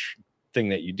each thing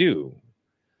that you do.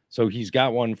 So he's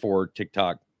got one for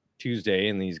TikTok Tuesday,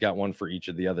 and he's got one for each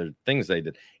of the other things they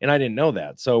did. And I didn't know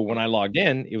that. So when I logged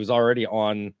in, it was already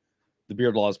on the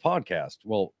Beard Laws podcast.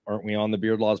 Well, aren't we on the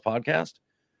Beard Laws podcast?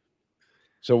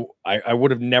 So I would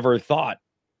have never thought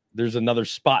there's another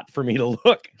spot for me to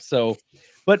look. So,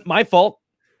 but my fault,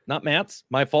 not Matt's,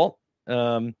 my fault.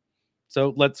 So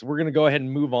we're going to go ahead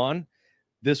and move on.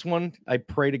 This one, I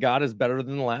pray to God, is better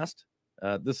than the last.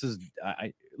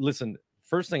 Listen,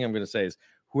 first thing I'm going to say is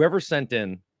whoever sent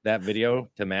in that video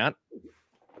to Matt,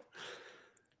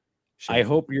 I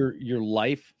hope your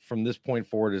life from this point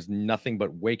forward is nothing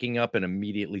but waking up and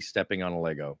immediately stepping on a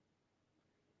Lego.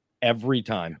 every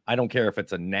time. I don't care if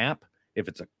it's a nap, if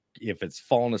it's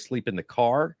falling asleep in the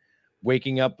car,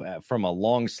 waking up from a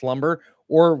long slumber,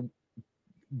 or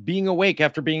being awake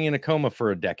after being in a coma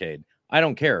for a decade. I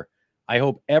don't care. I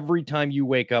hope every time you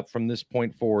wake up from this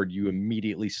point forward, you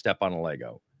immediately step on a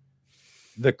Lego.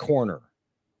 The corner.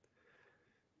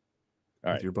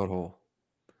 All right. With your butthole.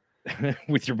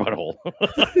 With your butthole.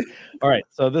 All right.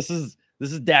 So this is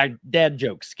dad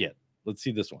joke skit. Let's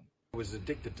see this one. I was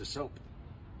addicted to soap.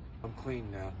 I'm clean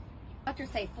now. Doctors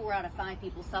say 4 out of 5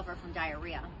 people suffer from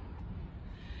diarrhea.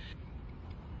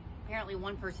 Apparently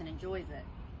 1 person enjoys it.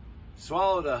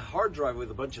 Swallowed a hard drive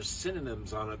with a bunch of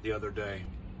synonyms on it the other day.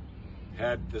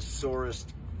 Had the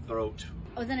sorest throat.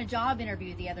 I was in a job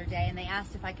interview the other day and they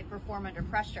asked if I could perform under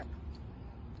pressure.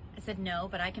 I said no,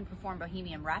 but I can perform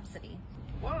Bohemian Rhapsody.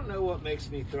 Want to know what makes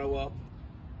me throw up?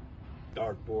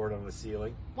 Dartboard on the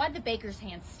ceiling. Why'd the baker's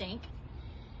hands stink?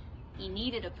 He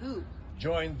needed a poop.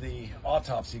 Joined the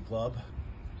autopsy club.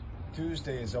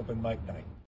 Tuesday is open mic night.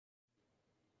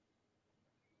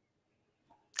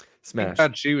 Smash. I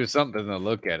thought she was something to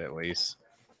look at least.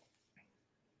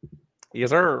 Yes,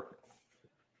 sir.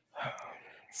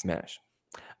 Smash.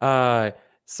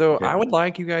 So okay. I would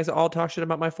like you guys to all talk shit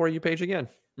about my For You page again.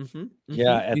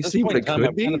 Yeah, at this point in time,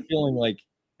 I'm kind of feeling like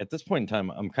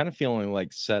I'm kind of feeling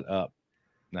like set up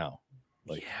now.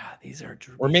 Like, yeah, these are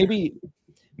or maybe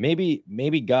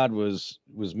God was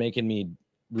making me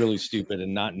really stupid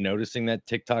and not noticing that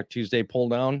TikTok Tuesday pull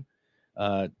down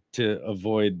to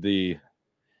avoid the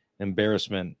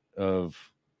embarrassment of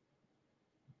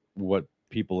what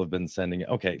people have been sending.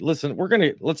 Okay, listen,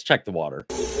 let's check the water.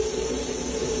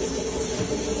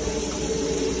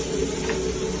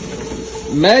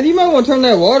 Matt, you might want to turn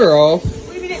that water off.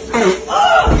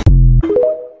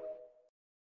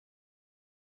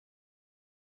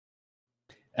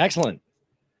 Excellent.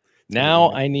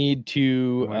 Now I need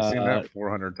to. I've seen that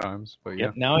 400 times, but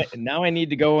yeah. Now I need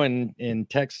to go and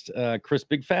text Chris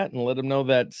Big Fat and let him know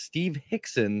that Steve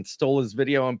Hickson stole his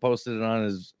video and posted it on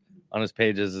his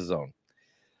page as his own.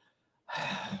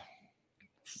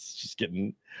 It's just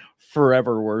getting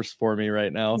forever worse for me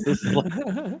right now. This is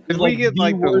like, did we get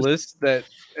like the list that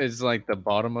is like the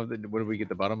bottom of the? What do we get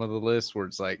the bottom of the list where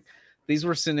it's like these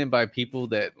were sent in by people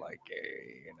that like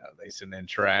they send in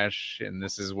trash, and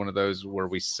this is one of those where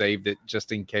we saved it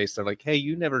just in case they're like, hey,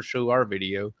 you never show our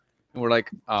video, and we're like,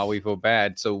 oh, we feel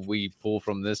bad, so we pull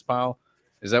from this pile.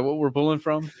 Is that what we're pulling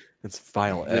from? It's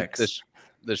file X,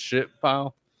 the shit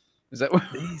pile. Is that what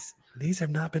these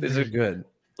have not been very good?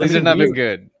 These have not been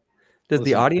good. Does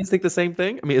the audience think the same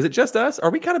thing? I mean, is it just us? Are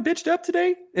we kind of bitched up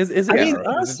today? Is it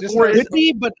us? Or is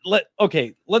it? But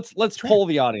let's poll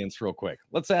the audience real quick.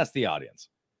 Let's ask the audience.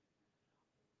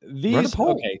 These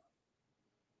okay.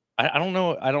 I don't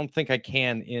know. I don't think I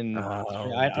can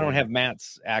I don't have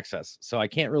Matt's access, so I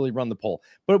can't really run the poll.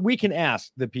 But we can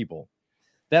ask the people.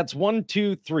 That's 1,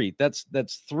 2, 3. That's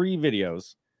 3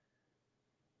 videos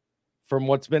from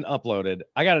what's been uploaded.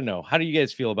 I got to know, how do you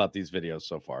guys feel about these videos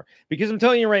so far? Because I'm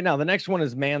telling you right now, the next one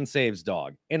is Man Saves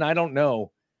Dog. And I don't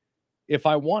know if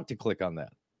I want to click on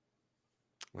that.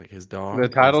 Like his dog. The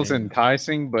title's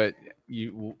enticing, but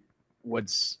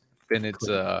what's been its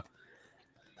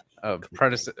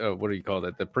predecessor, what do you call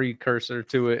that? The precursor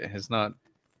to it it's not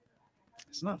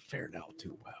fared out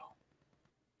too well.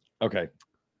 Okay.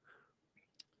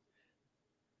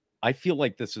 I feel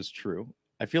like this is true.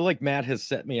 I feel like Matt has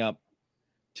set me up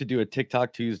to do a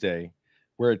TikTok Tuesday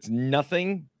where it's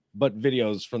nothing but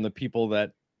videos from the people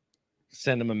that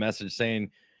send him a message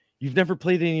saying, you've never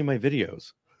played any of my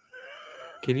videos.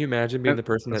 Can you imagine being the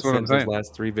person that sent those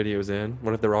last 3 videos in?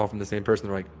 What if they're all from the same person?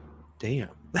 They're like, damn,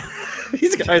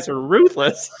 these guys are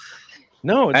ruthless.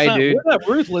 No, it's not. Dude. We're not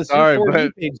ruthless. Sorry, Your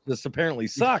but page just apparently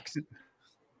sucks.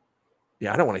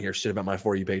 Yeah, I don't want to hear shit about my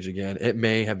For You page again. It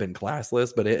may have been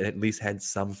classless, but it at least had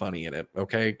some funny in it.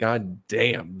 Okay, god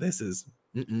damn, this is.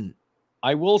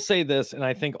 I will say this, and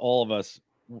I think all of us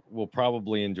will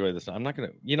probably enjoy this. I'm not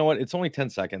gonna. You know what? It's only 10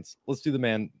 seconds. Let's do the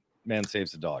man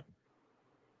saves the dog.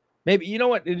 Maybe you know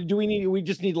what? Do we need? We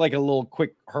just need like a little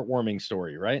quick heartwarming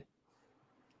story, right?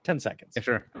 10 seconds. Yeah,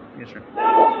 sure. Yeah, sure.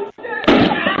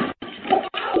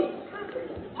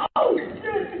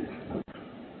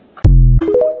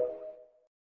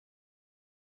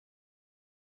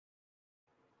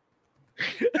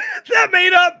 That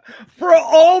made up for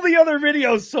all the other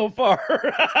videos so far.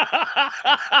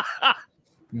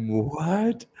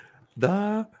 What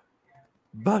the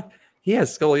fuck? He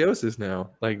has scoliosis now.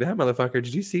 Like that motherfucker.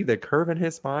 Did you see the curve in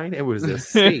his spine? It was a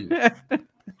C.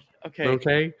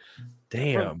 Okay.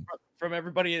 Damn. From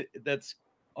everybody that's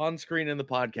on screen in the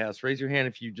podcast, raise your hand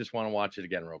if you just want to watch it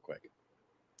again real quick.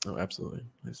 Oh, absolutely.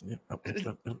 Yeah.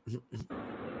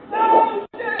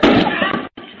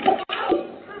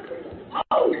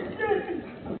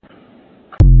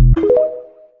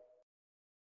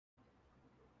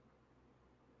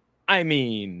 I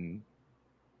mean,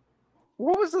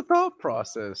 what was the thought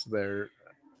process there?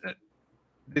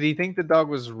 Did he think the dog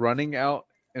was running out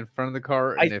in front of the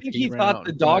car? I And if think he he ran thought out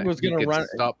the in front, dog was he going to gets run.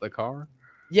 stop the car.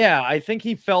 Yeah, I think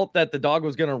he felt that the dog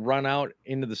was going to run out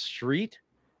into the street.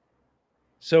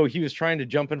 So he was trying to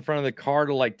jump in front of the car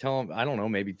to like tell him, I don't know,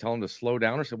 maybe tell him to slow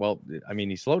down or so. Well, I mean,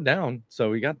 he slowed down,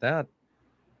 so he got that.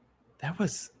 That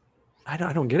was, I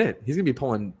don't get it. He's gonna be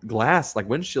pulling glass like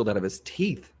windshield out of his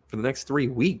teeth for the next 3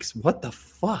 weeks. What the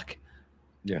fuck?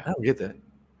 Yeah, I don't get that.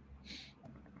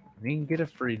 He can get a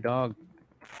free dog.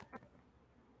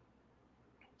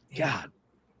 God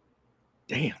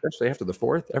damn. Especially after the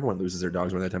 4th, everyone loses their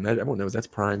dogs around that time. Everyone knows that's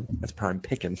prime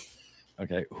picking.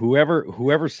 Okay,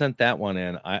 whoever sent that one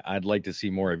in, I'd like to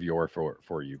see more of your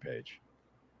for you page.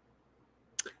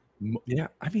 Yeah,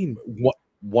 I mean,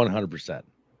 100%.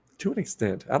 To an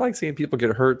extent, I like seeing people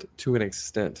get hurt to an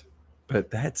extent,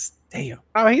 but that's damn.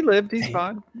 Oh, he lived. He's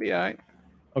fine. Be all right.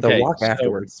 Okay, the walk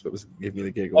afterwards is what was giving me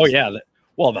the giggles. Oh yeah,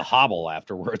 the hobble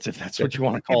afterwards, if that's what you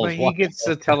want to call it. He gets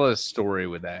to tell a story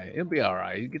with that. It'll be all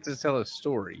right. He gets to tell a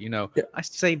story. You know, I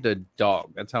saved a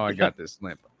dog. That's how I got this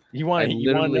limp. You want to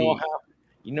know how?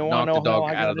 You know, knocked I know the dog how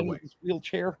I out got of the in way. this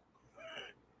wheelchair.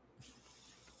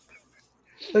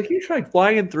 Like he tried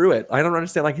flying through it. I don't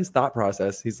understand like his thought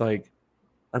process. He's like,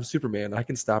 I'm Superman. I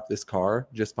can stop this car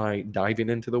just by diving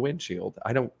into the windshield.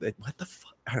 What the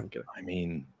fuck? I don't get it. I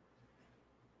mean,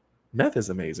 meth is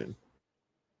amazing.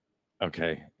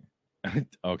 Okay.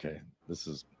 Okay. This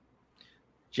is.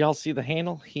 Did y'all see the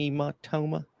handle?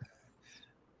 Hematoma.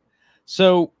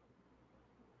 So,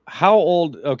 how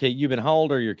old? Okay, how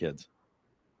old are your kids?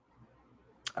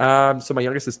 So my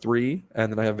youngest is 3, and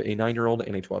then I have a 9-year-old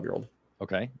and a 12-year-old.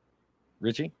 Okay.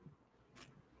 Richie?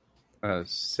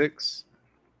 6,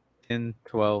 10,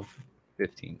 12,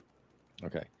 15.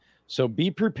 Okay. So be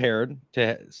prepared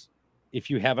to, if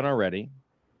you haven't already,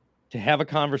 to have a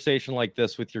conversation like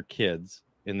this with your kids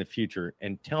in the future,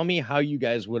 and tell me how you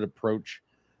guys would approach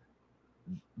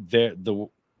the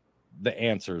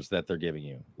answers that they're giving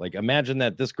you. Like, imagine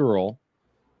that this girl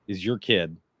is your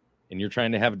kid and you're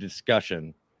trying to have a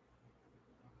discussion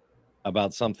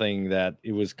about something that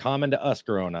it was common to us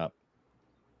growing up,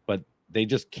 but they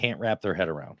just can't wrap their head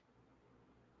around.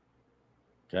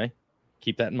 Okay?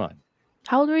 Keep that in mind.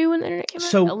 How old were you when the internet came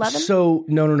out? 11? So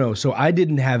no. So I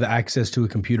didn't have access to a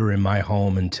computer in my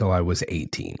home until I was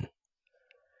 18.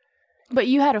 But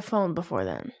you had a phone before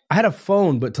then. I had a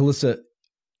phone, but Talissa...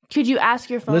 Could you ask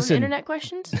your phone internet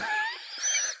questions?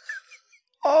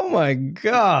 Oh my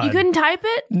God. You couldn't type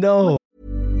it? No.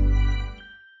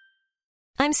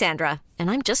 I'm Sandra, and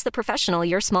I'm just the professional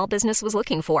your small business was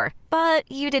looking for. But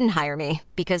you didn't hire me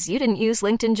because you didn't use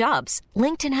LinkedIn Jobs.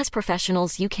 LinkedIn has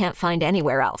professionals you can't find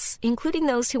anywhere else, including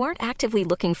those who aren't actively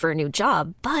looking for a new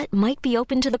job, but might be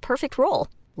open to the perfect role,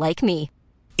 like me.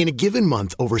 In a given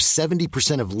month, over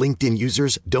 70% of LinkedIn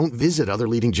users don't visit other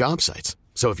leading job sites.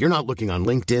 So if you're not looking on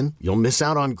LinkedIn, you'll miss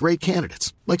out on great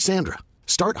candidates like Sandra.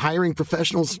 Start hiring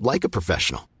professionals like a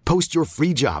professional. Post your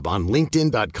free job on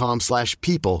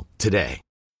linkedin.com/people today.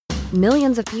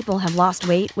 Millions of people have lost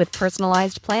weight with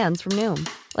personalized plans from Noom.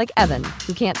 Like Evan,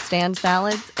 who can't stand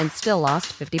salads and still lost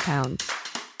 50 pounds.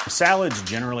 Salads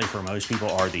generally for most people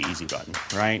are the easy button,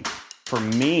 right? For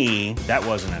me, that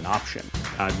wasn't an option.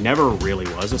 I never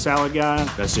really was a salad guy.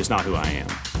 That's just not who I am.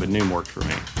 But Noom worked for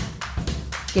me.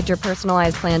 Get your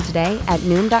personalized plan today at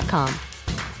Noom.com.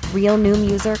 Real Noom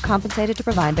user compensated to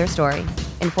provide their story.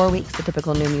 In 4 weeks, the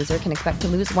typical Noom user can expect to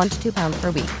lose 1 to 2 pounds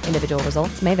per week. Individual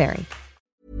results may vary.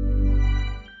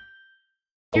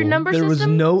 Your number There was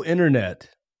system? no internet.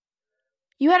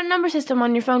 You had a number system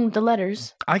on your phone with the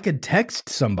letters. I could text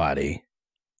somebody.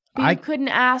 But you couldn't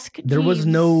ask Jeeves. There was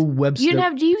no website. You didn't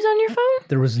have Jeeves on your phone?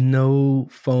 There was no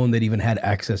phone that even had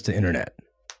access to internet.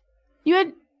 You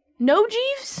had no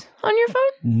Jeeves on your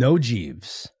phone? No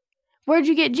Jeeves. Where'd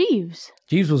you get Jeeves?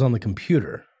 Jeeves was on the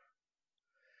computer.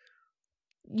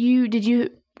 You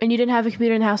didn't have a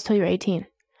computer in the house till you were 18.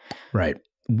 Right.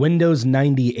 Windows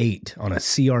 98 on a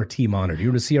CRT monitor. You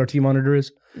know what a CRT monitor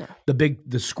is? No.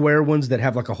 The square ones that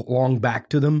have like a long back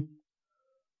to them?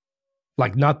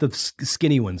 Like not the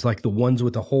skinny ones, like the ones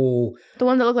with the whole... The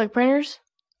ones that look like printers?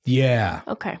 Yeah.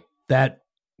 Okay.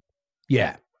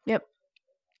 Yeah. Yep.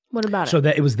 What about So it?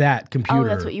 that it was that computer. Oh,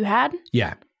 that's what you had?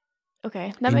 Yeah.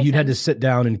 Okay. And you'd had to sit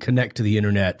down and connect to the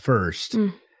internet first.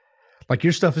 Like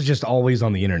your stuff is just always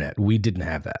on the internet. We didn't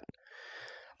have that.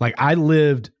 Like I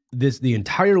lived the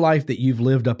entire life that you've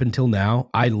lived up until now,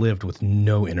 I lived with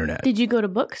no internet. Did you go to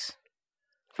books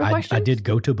for questions? I did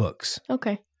go to books.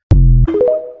 Okay.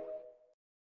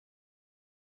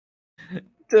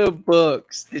 To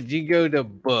books. Did you go to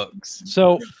books?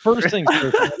 So first things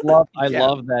first, I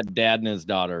love that dad and his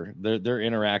daughter. Their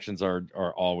interactions are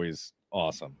always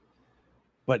awesome.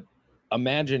 But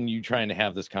imagine you trying to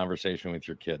have this conversation with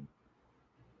your kid.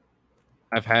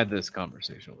 I've had this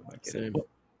conversation with my kid. Same.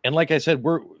 And like I said,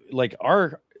 we're like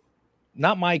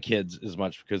not my kids as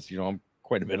much because I'm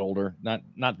quite a bit older, not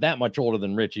that much older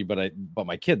than Richie, but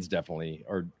my kids definitely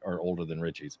are older than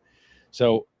Richie's.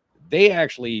 So they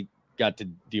actually got to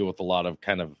deal with a lot of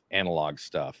kind of analog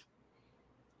stuff.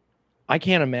 I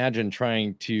can't imagine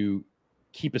trying to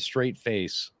keep a straight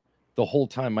face the whole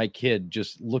time my kid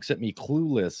just looks at me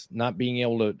clueless, not being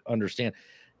able to understand.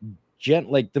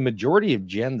 Like the majority of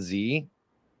Gen Z,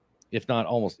 if not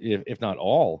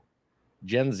all,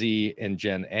 Gen Z and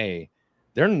Gen A,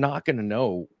 they're not going to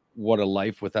know what a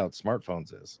life without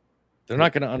smartphones is. They're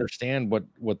not going to understand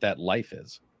what that life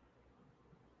is.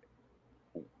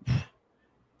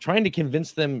 Trying to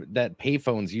convince them that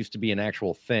payphones used to be an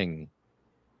actual thing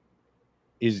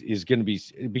is going to be,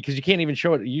 because you can't even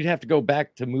show it. You'd have to go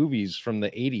back to movies from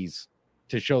the 80s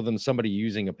to show them somebody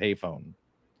using a payphone.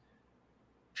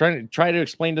 Try to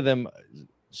explain to them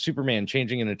Superman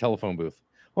changing in a telephone booth.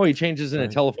 Oh, he changes in a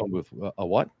telephone booth. A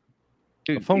what?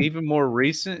 Dude, even more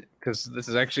recent, because this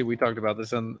is actually, we talked about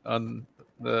this on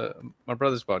my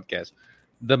brother's podcast,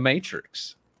 The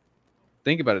Matrix.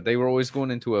 Think about it. They were always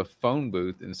going into a phone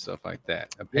booth and stuff like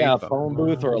that. A phone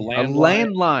booth or a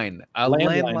landline. A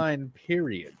landline,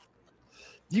 period.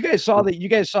 You guys saw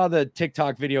the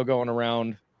TikTok video going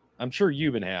around. I'm sure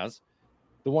Euban has.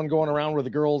 The one going around where the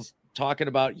girl's talking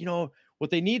about, what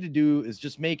they need to do is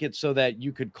just make it so that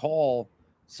you could call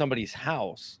somebody's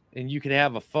house and you could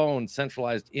have a phone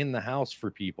centralized in the house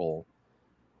for people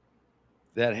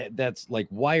that's like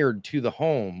wired to the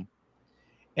home.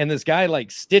 And this guy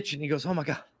like stitching, he goes, oh my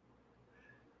God,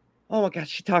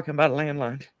 she's talking about a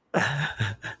landline.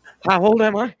 How old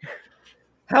am I?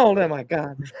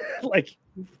 God. Like,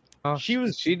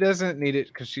 she doesn't need it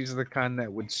because she's the kind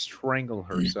that would strangle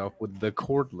herself with the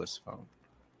cordless phone.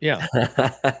 Yeah.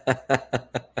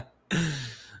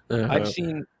 I've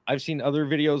seen other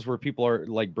videos where people are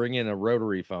like bring in a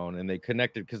rotary phone and they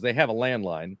connect it because they have a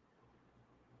landline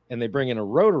and they bring in a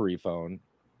rotary phone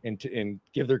and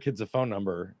give their kids a phone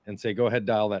number and say, go ahead,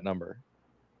 dial that number.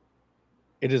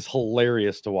 It is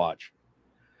hilarious to watch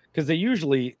because they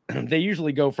usually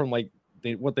go from like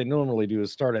what they normally do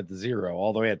is start at the 0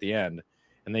 all the way at the end,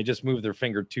 and they just move their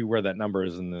finger to where that number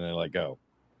is and then they let go.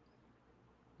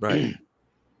 Right.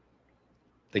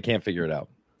 They can't figure it out.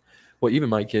 Well, even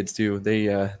my kids too.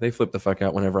 They flip the fuck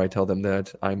out whenever I tell them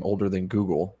that I'm older than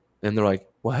Google, and they're like,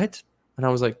 "What?" And I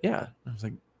was like, "Yeah." I was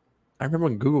like, "I remember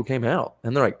when Google came out,"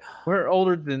 and they're like, "We're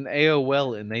older than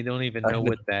AOL, and they don't even know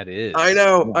what that is." I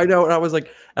know. And I was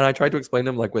like, and I tried to explain to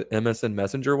them like what MSN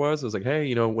Messenger was. I was like,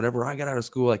 "Hey, whenever I got out of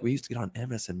school, like we used to get on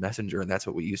MSN Messenger, and that's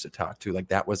what we used to talk to. Like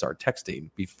that was our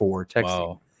texting before texting."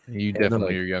 Wow. You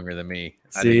definitely are younger than me.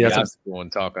 See, I didn't school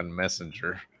and talk on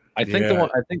Messenger. I think the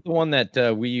one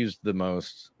that we used the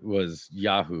most was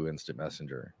Yahoo Instant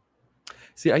Messenger.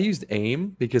 See, I used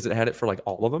AIM because it had it for like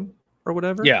all of them or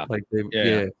whatever. Yeah. Like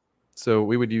so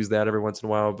we would use that every once in a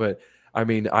while. But I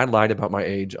mean, I lied about my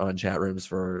age on chat rooms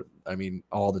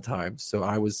all the time. So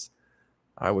I was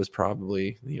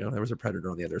probably, there was a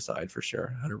predator on the other side for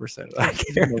sure. 100%. I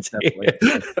guarantee it.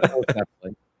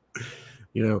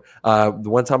 The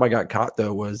one time I got caught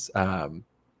though was,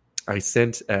 I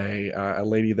sent a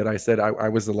lady that I said I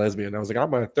was a lesbian. I was like,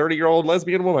 I'm a 30-year-old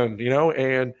lesbian woman,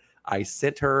 and I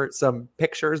sent her some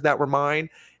pictures that were mine,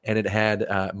 and it had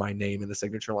my name in the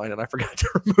signature line, and I forgot to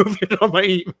remove it on my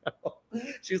email.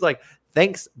 She's like,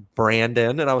 thanks,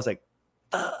 Brandon. And I was like,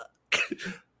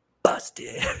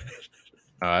 busted.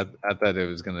 I thought it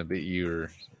was going to be, you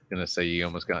were going to say you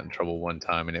almost got in trouble one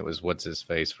time, and it was what's his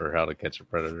face for How to Catch a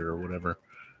Predator or whatever.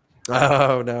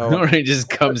 Oh no! Or he just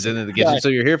comes into the kitchen. So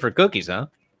you're here for cookies, huh?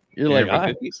 You're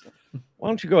like, cookies? Why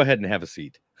don't you go ahead and have a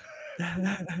seat?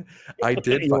 I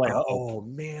did. Oh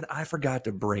man, I forgot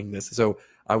to bring this. So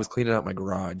I was cleaning out my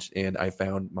garage and I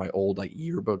found my old like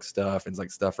yearbook stuff and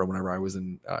like stuff from whenever I was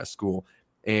in school.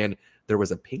 And there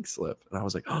was a pink slip, and I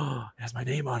was like, "Oh, it has my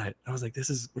name on it." I was like,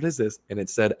 what is this?" And it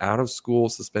said out of school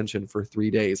suspension for 3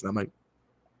 days. And I'm like,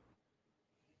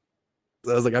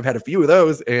 I've had a few of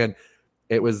those, and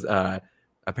it was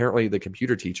apparently the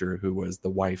computer teacher who was the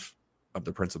wife of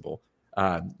the principal.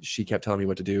 She kept telling me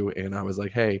what to do, and I was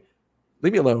like, "Hey,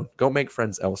 leave me alone. Go make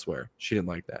friends elsewhere." She didn't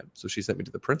like that, so she sent me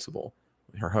to the principal.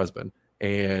 her husband.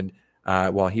 And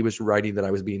while he was writing that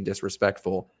I was being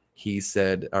disrespectful, he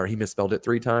said, or he misspelled it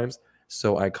 3 times.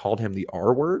 So I called him the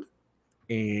R word,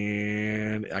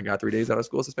 and I got 3 days out of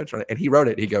school suspension on it. And he wrote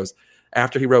it. He goes,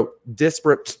 after he wrote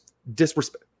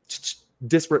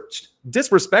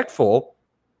disrespectful,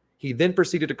 he then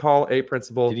proceeded to call a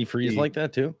principal. Did he freeze like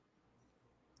that too?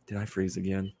 Did I freeze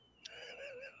again?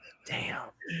 Damn.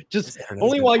 Just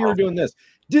only while you were doing this.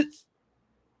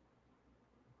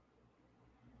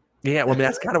 Yeah, well, I mean,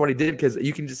 that's kind of what he did, because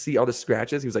you can just see all the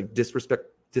scratches. He was like, disrespect,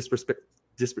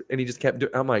 and he just kept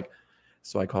doing. I'm like,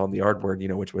 so I called him the R word,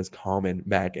 which was common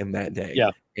back in that day.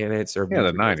 Yeah, and it served. Yeah,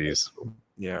 the 90s.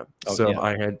 Yeah. Oh, So yeah.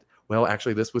 I had. Well,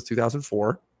 actually, this was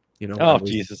 2004. Oh,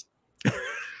 Jesus.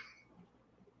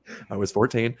 I was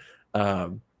 14. Yeah.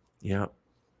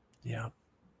 You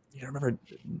remember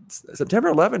September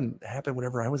 11 happened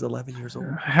whenever I was 11 years old.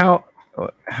 How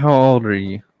old are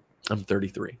you? I'm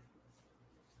 33.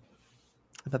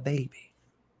 I'm a baby.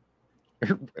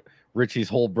 Richie's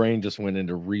whole brain just went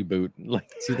into reboot.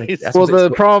 Like, Well, the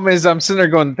problem is I'm sitting there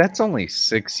going, that's only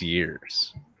 6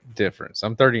 years difference.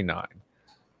 I'm 39.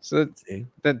 So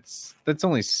that's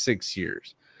only 6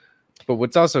 years. But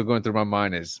what's also going through my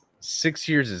mind is 6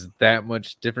 years is that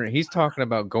much different. He's talking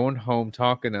about going home,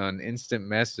 talking on instant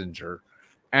messenger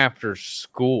after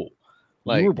school.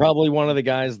 Like, you were probably one of the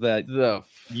guys that the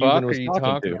Euban fuck was are you talking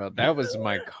talking to. about? That was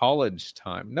my college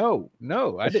time. No,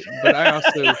 I didn't. But I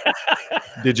also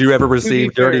Did you ever To be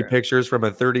receive dirty fair- pictures from a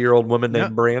 30-year-old woman No.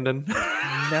 named Brandon?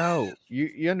 No,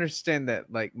 you understand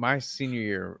that, like, my senior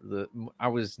year, I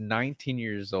was 19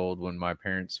 years old when my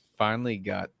parents finally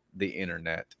got the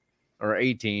internet, or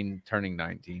 18 turning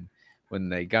 19 when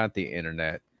they got the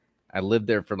internet. I lived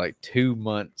there for like 2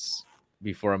 months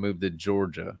before I moved to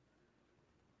Georgia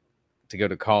to go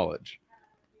to college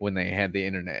when they had the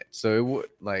internet. So it would,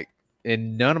 like,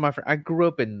 and none of my friends, I grew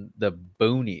up in the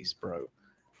boonies, bro.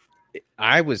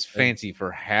 I was fancy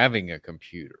for having a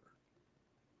computer.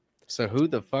 So who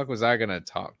the fuck was I gonna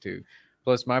talk to?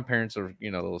 Plus, my parents are, a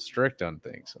little strict on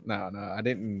things. No,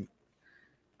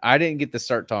 I didn't get to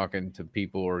start talking to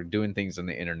people or doing things on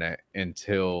the internet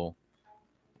until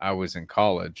I was in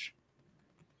college,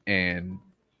 and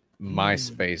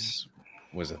MySpace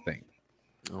was a thing.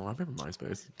 Oh, I remember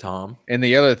MySpace. Tom. And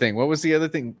the other thing, what was the other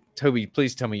thing? Toby,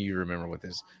 please tell me you remember what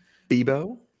this.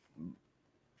 Bebo?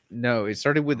 No, it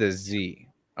started with a Z.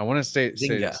 I want to say it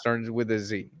Zynga. started with a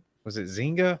Z. Was it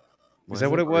Zynga? Was Is that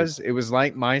what it? it was? It was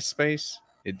like MySpace.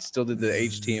 It still did the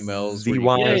HTMLs. where you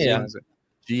ZY? could Yeah. customize it.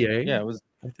 GA? Yeah, it was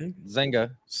I think.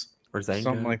 Zenga. Or Zanga.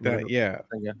 Something like that. whatever. Yeah.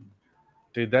 Zenga.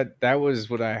 Dude, that was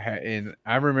what I had. And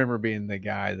I remember being the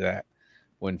guy that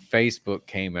when Facebook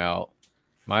came out,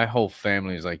 my whole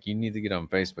family was like, you need to get on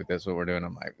Facebook. That's what we're doing.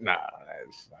 I'm like, nah,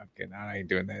 I ain't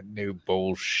doing that new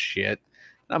bullshit.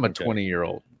 I'm a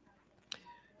 20-year-old.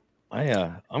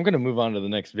 I'm gonna move on to the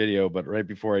next video, but right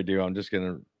before I do, I'm just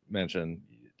gonna mention,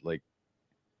 like,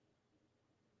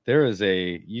 there is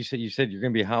you said you're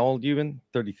gonna be how old, Euban?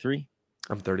 33?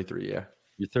 I'm 33, yeah.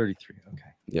 You're 33. Okay.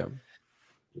 Yeah.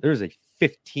 There's a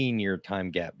 15-year time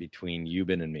gap between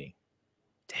Euban and me.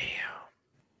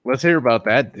 Let's hear about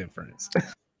that difference.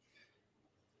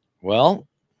 Well,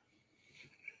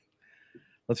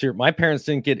 let's hear. My parents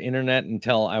didn't get internet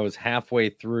until I was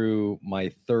halfway through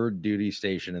my 3rd duty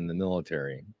station in the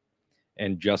military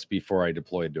and just before I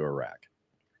deployed to Iraq.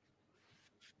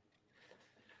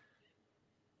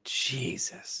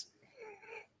 Jesus.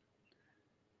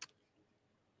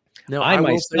 No, I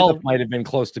will say myself the- might have been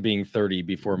close to being 30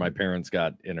 before my parents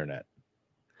got internet.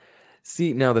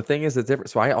 See, now the thing is, it's different.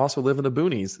 So I also live in the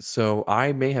boonies. So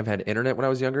I may have had internet when I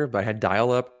was younger, but I had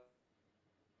dial-up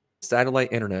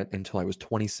satellite internet until I was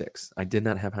 26. I did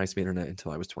not have high-speed internet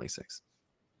until I was 26.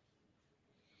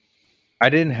 I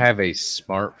didn't have a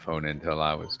smartphone until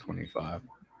I was 25.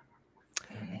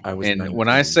 I was and 19. when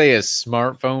I say a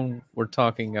smartphone, we're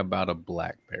talking about a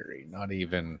BlackBerry, not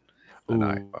even an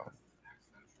iPhone.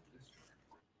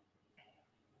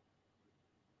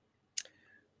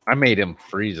 I made him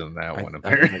freeze on that one,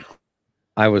 apparently.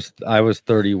 I was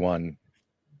 31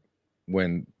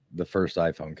 when the first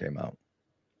iPhone came out.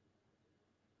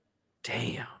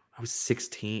 Damn, I was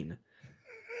 16.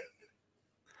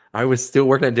 I was still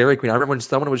working at Dairy Queen. I remember when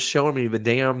someone was showing me the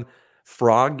damn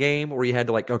frog game where you had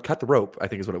to, like, cut the rope, I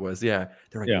think is what it was. Yeah.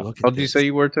 They're like, Yeah. look at How did you this. say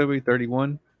you were, Toby?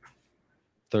 31?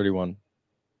 31.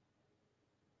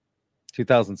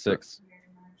 2006.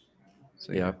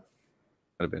 So, Yeah. Would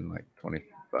have been like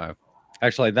 25.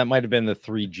 Actually, that might have been the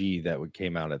 3G that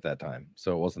came out at that time.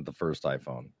 So it wasn't the first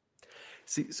iPhone.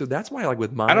 See, so that's why, like,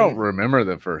 with my... I don't remember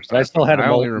the first. But I still had a I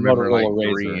only remember like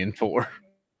Motorola 3 Razr. and 4.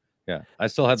 Yeah, I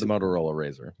still had the Motorola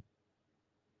Razr.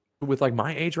 With like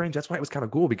my age range, that's why it was kind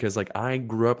of cool, because like I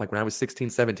grew up like when I was 16,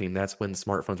 17, that's when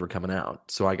smartphones were coming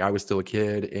out. So like I was still a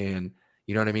kid, and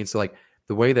you know what I mean? So like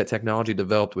the way that technology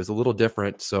developed was a little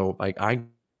different. So like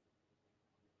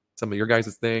some of your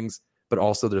guys' things, but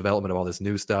also the development of all this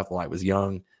new stuff while I was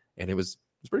young, and it was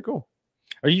pretty cool.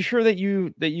 Are you sure that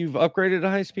you've upgraded to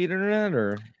high-speed internet,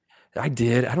 or? I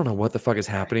did. I don't know what the fuck is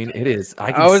happening. It is.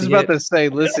 I was about to say,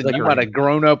 listen, you might have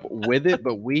grown up with it,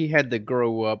 but we had to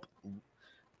grow up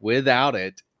without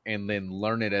it and then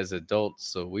learn it as adults.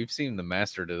 So we've seemed to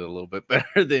master it a little bit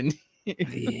better than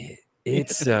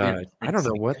it's. I don't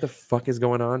know what the fuck is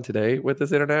going on today with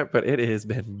this internet, but it has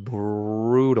been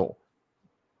brutal.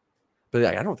 But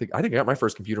I think I got my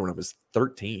first computer when I was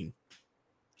 13.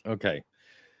 Okay.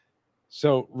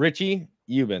 So Richie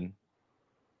Euban,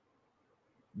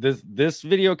 this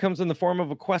video comes in the form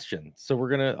of a question. So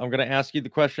I'm gonna ask you the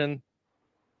question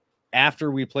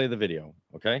after we play the video.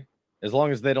 Okay, as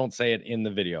long as they don't say it in the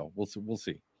video, we'll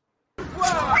see.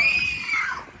 Wow.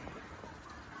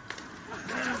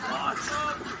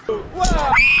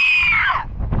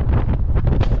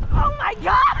 Oh my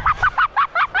God!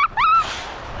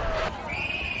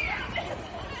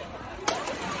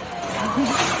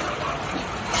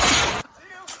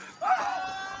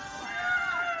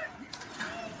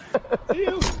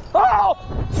 Oh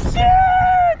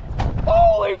shit!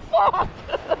 Holy fuck!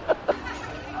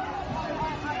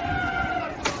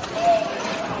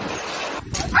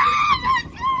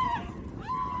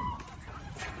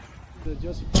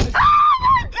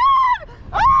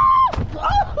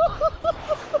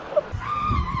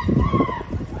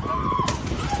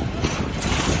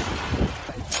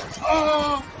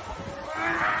 Oh!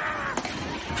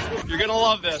 You're gonna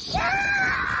love this.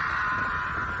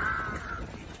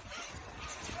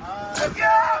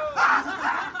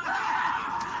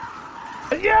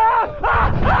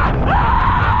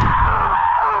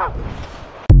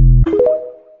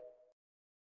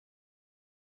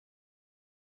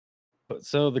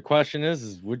 So the question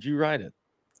is would you ride it?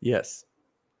 Yes.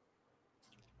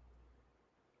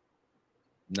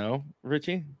 No,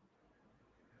 Richie?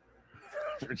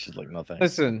 Richie's like, no thanks.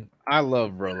 Listen, I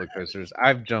love roller coasters.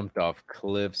 I've jumped off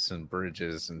cliffs and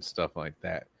bridges and stuff like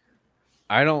that.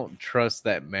 I don't trust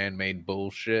that man-made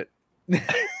bullshit.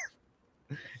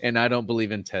 And I don't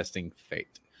believe in testing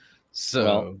fate.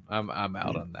 So I'm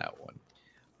out on that one.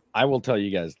 I will tell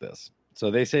you guys this.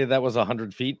 So they say that was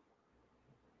 100 feet.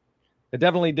 It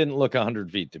definitely didn't look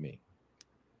 100 feet to me.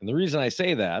 And the reason I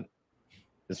say that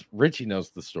is Richie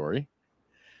knows the story.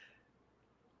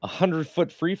 100-foot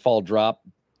free fall drop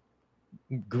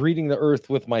greeting the earth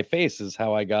with my face is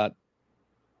how I got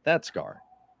that scar.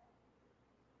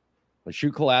 My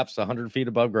shoe collapsed 100 feet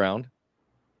above ground.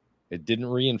 It didn't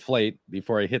reinflate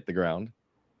before I hit the ground.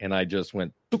 And I just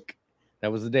went, Took.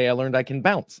 That was the day I learned I can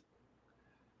bounce.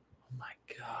 Oh my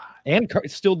God. And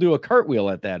still do a cartwheel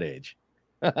at that age.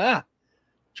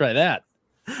 Try that.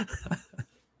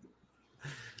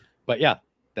 But yeah,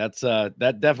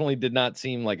 that definitely did not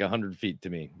seem like 100 feet to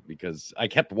me, because I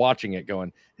kept watching it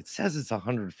going, it says it's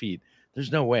 100 feet.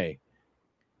 There's no way.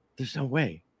 There's no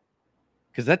way.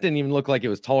 Because that didn't even look like it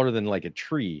was taller than like a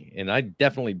tree. And I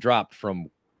definitely dropped from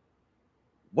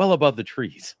well above the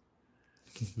trees.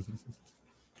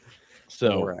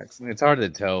 So it's hard to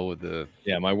tell with the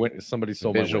somebody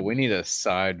stole visual. my We need a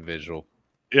side visual.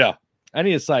 Yeah, I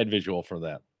need a side visual for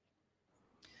that.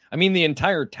 I mean, the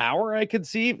entire tower I could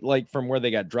see, like from where they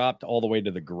got dropped all the way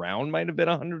to the ground, might have been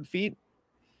 100 feet.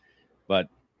 But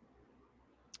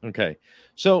okay,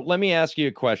 so let me ask you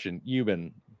a question,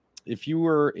 Euban. If you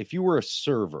were a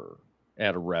server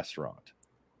at a restaurant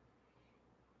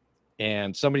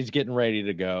and somebody's getting ready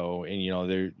to go, and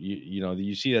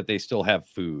you see that they still have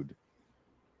food,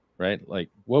 right? Like,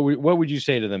 what would you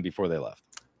say to them before they left?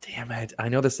 Damn it. I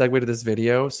know the segue to this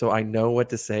video, so I know what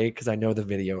to say because I know the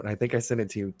video, and I think I sent it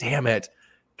to you. Damn it.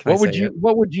 What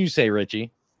would you say,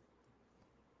 Richie?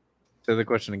 Say the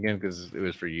question again, because it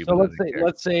was for you. So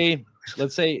let's say,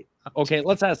 okay,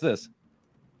 let's ask this.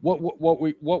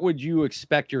 What would you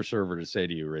expect your server to say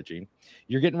to you, Richie?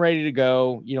 You're getting ready to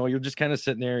go, you're just kind of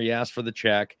sitting there, you ask for the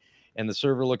check, and the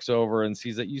server looks over and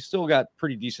sees that you still got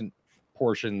pretty decent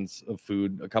portions of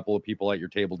food, a couple of people at your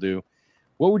table do.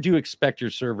 What would you expect your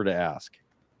server to ask?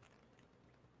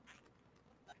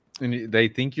 And they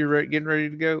think you're getting ready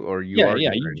to go, or you are?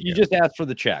 Yeah, you just asked for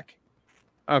the check.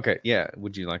 Okay, yeah.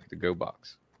 Would you like the go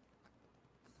box?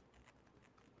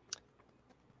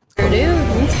 Sure do.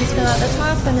 Just fill out the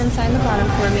top and then sign the bottom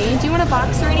for me. Do you want a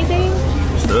box or anything?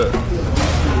 Sure.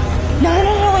 No,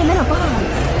 I meant a box.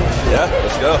 Yeah,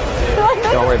 let's go.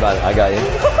 Don't worry about it. I got you.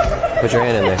 Put your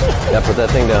hand in there. Yeah, put that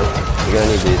thing down. You're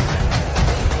gonna need these.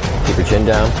 Keep your chin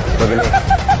down. Look at me.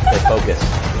 Stay focused.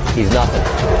 He's nothing.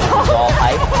 He's all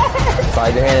hype.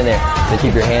 Slide your hand in there. Then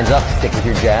keep your hands up. Stick with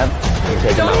your jab. You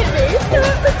take him out.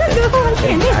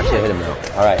 Actually, hit him now.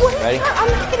 All right, ready?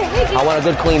 I'm not gonna hit you. I want a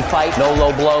good clean fight. No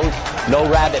low blows. No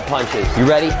rabbit punches. You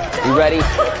ready? You ready?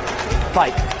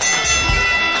 Fight.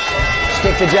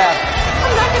 Stick the jab.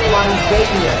 I'm not gonna hit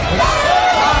you.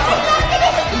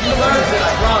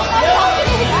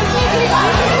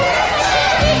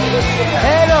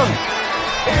 Hit him!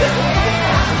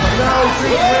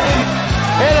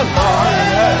 Hit him!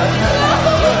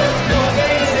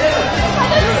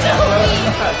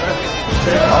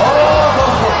 Oh!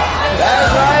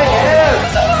 That's right, hit him!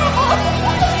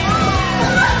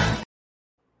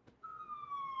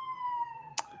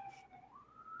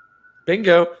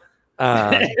 Bingo.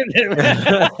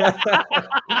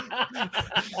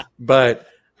 But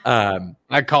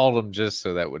I called them just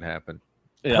so that would happen.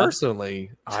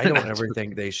 Personally, I don't ever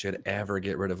think they should ever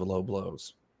get rid of low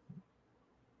blows.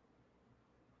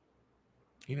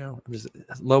 You know, I'm just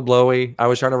low blowy. I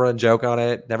was trying to run a joke on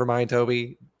it. Never mind,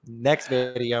 Toby. Next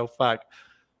video. Fuck.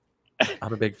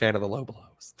 I'm a big fan of the low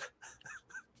blows.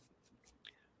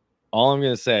 All I'm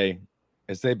gonna say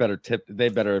is they better have tipped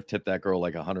that girl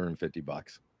like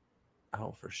 $150.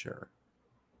 Oh, for sure.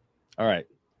 All right.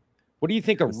 What do you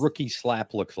think a rookie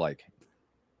slap looks like?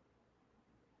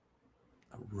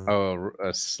 Oh,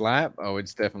 a slap? Oh,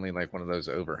 it's definitely like one of those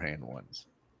overhand ones.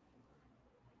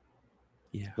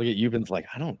 Yeah. Look at Euban's like,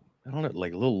 I don't know,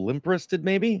 like a little limp wristed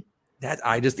maybe. That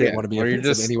I just didn't want to be or you're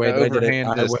offensive just anyway. That I did it. overhand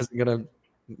I just- wasn't gonna.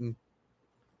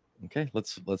 Okay,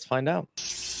 let's find out.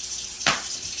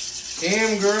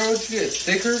 Damn, girl, she get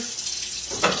thicker. The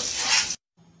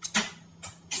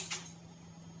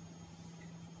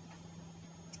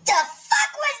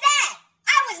fuck was that?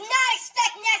 I was not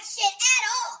expecting that shit at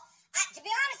all. To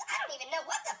be honest, I don't even know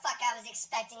what the fuck I was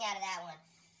expecting out of that one.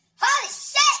 Holy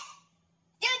shit!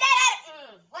 Dude, that had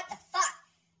what the fuck?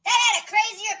 That had a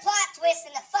crazier plot twist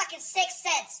than the fucking Sixth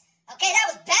Sense. Okay, that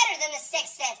was better than the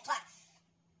Sixth Sense plot.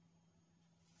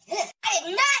 I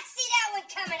did not see that one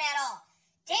coming at all.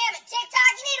 Damn it,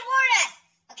 TikTok, you need to warn us,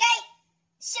 okay?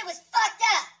 This shit was fucked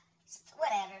up.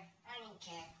 Whatever, I don't even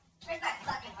care. Where's my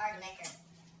fucking hard liquor?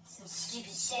 Some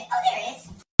stupid shit. Oh, there it is.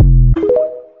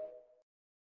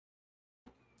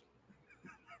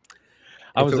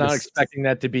 I was not expecting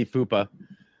that to be Fupa.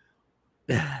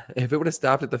 If it would have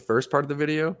stopped at the first part of the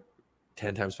video,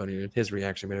 10 times funnier. His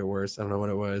reaction made it worse. I don't know what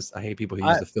it was. I hate people who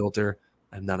use the filter.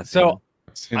 I'm not a fan.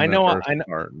 So I know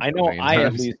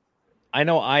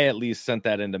I at least sent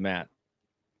that into Matt.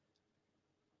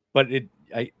 But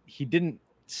he didn't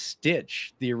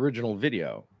stitch the original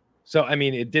video. So I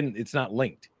mean it's not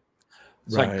linked.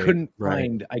 So I couldn't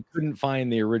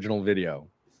find the original video.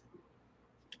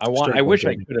 I wish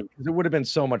I could have, because it would have been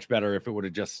so much better if it would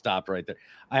have just stopped right there.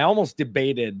 I almost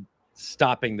debated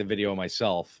stopping the video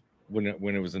myself when it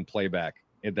was in playback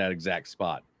at that exact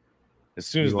spot. As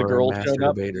soon as the girl showed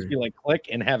up, just be like click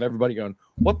and have everybody going,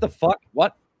 "What the fuck?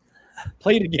 What?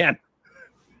 Play it again."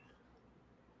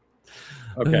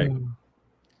 Okay.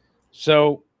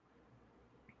 So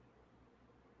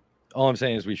all I'm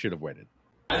saying is we should have waited.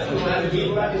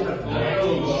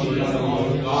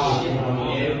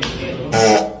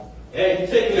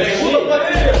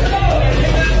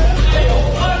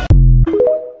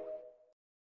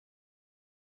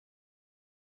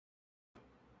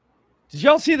 Did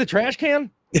y'all see the trash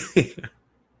can? That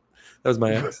was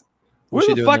my ex.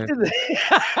 Where the fuck did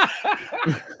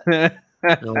they?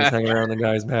 No one's hanging around the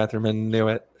guy's bathroom and knew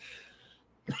it.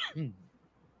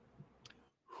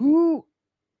 Who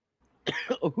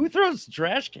throws the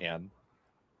trash can?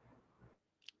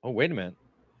 Oh, wait a minute.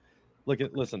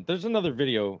 Listen, there's another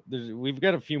video. We've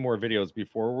got a few more videos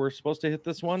before we're supposed to hit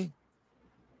this one.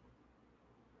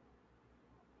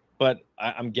 But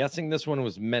I'm guessing this one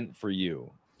was meant for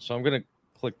you. So I'm going to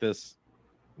click this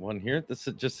one here. This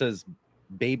just says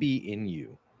baby in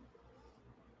you.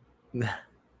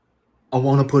 I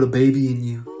want to put a baby in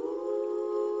you.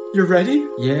 You're ready?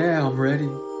 Yeah, I'm ready.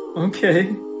 Okay.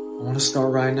 I want to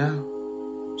start right now.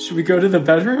 Should we go to the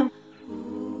bedroom?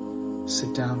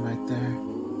 Sit down right there.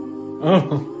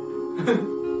 Oh.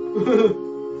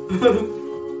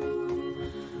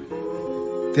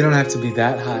 They don't have to be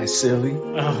that high, silly.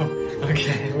 Oh,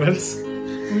 okay. What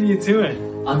are you doing?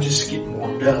 I'm just getting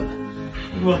warmed up.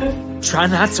 What? Try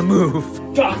not to move.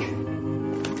 Fuck.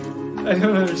 I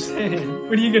don't understand.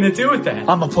 What are you gonna do with that?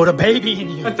 I'm gonna put a baby in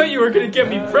you. I thought you were gonna get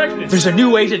me pregnant. There's a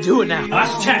new way to do it now.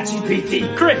 Ask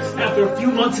ChatGPT. Chris, after a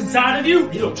few months inside of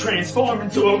you, you'll transform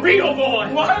into a real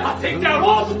boy. What? I picked out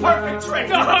all the perfect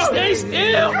traits. Stay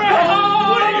still.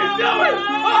 What are you doing?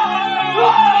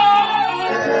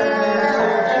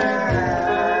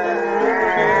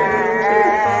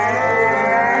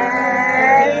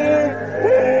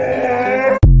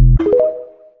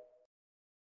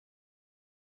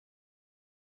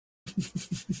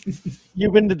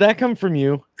 Euban, did that come from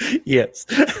you? Yes.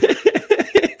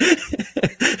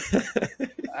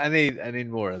 I need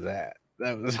more of that.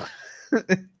 That was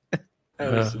that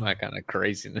was my kind of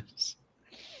craziness.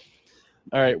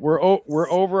 All right, we're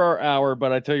over our hour,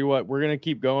 but I tell you what, we're gonna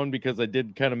keep going because I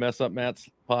did kind of mess up Matt's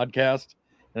podcast,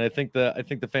 and I think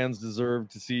the fans deserve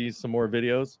to see some more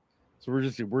videos. So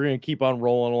we're gonna keep on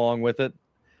rolling along with it.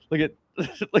 Look at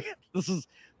it's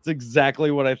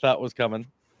exactly what I thought was coming.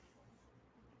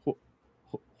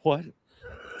 What?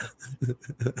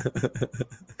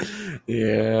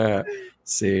 Yeah.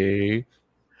 See,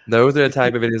 those are the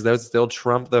type of videos. Those still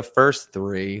trump the first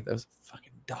three. Those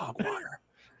fucking dog water.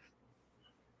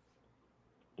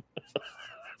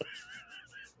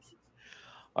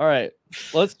 All right,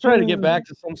 let's try to get back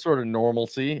to some sort of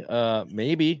normalcy.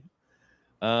 Maybe.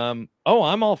 I'm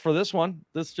all for this one.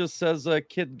 This just says a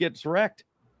kid gets wrecked.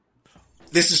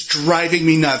 This is driving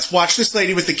me nuts. Watch this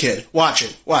lady with the kid. Watch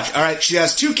it. Watch. All right. She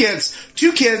has two kids.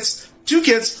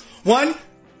 One,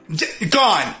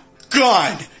 gone.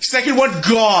 Second one,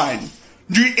 gone.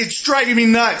 It's driving me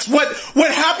nuts. What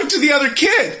happened to the other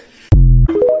kid?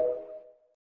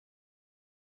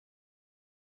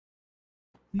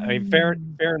 I mean, fair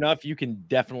enough. You can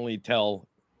definitely tell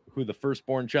who the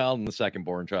firstborn child and the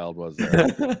secondborn child was there.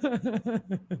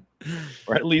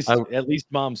 Or at least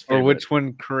mom's favorite. Or which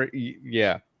one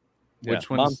which one's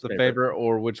mom's the favorite,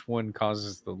 or which one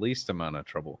causes the least amount of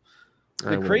trouble.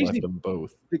 I would have left them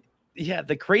both.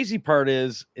 The crazy part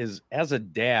is as a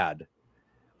dad,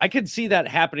 I could see that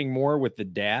happening more with the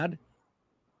dad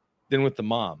than with the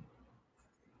mom.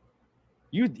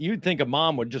 You'd think a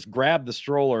mom would just grab the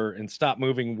stroller and stop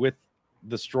moving with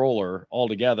the stroller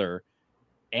altogether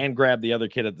and grab the other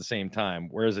kid at the same time,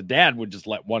 whereas a dad would just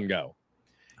let one go.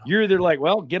 You're either like,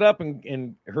 well, get up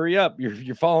and hurry up,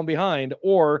 you're falling behind,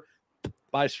 or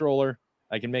buy stroller,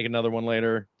 I can make another one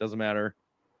later, doesn't matter.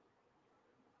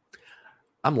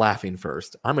 I'm laughing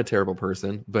first. I'm a terrible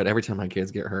person, but every time my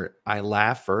kids get hurt, I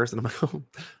laugh first, and I'm like, oh,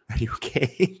 are you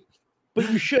okay? But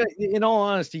you should, in all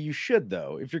honesty, you should,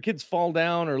 though. If your kids fall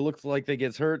down or looks like they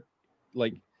gets hurt,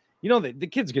 like, you know, the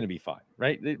kid's going to be fine,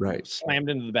 right? They Right. Slammed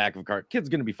into the back of a car. Kid's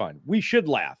going to be fine. We should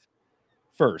laugh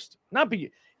first.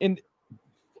 And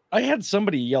I had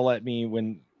somebody yell at me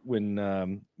when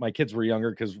my kids were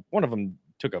younger because one of them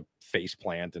took a face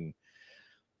plant, and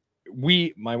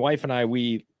my wife and I,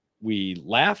 we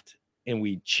laughed and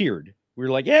we cheered. We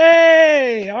were like,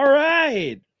 "Yay! All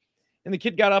right!" And the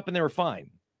kid got up and they were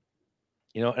fine.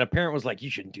 You know, and a parent was like, "You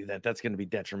shouldn't do that. That's going to be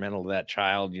detrimental to that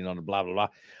child." You know, blah blah blah.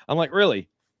 I'm like, really?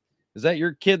 Is that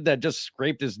your kid that just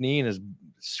scraped his knee and is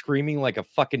screaming like a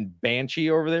fucking banshee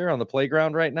over there on the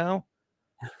playground right now?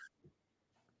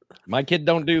 My kid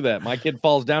don't do that. My kid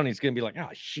falls down, and he's going to be like, "Oh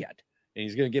shit," and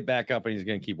he's going to get back up and he's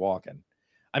going to keep walking.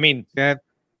 I mean,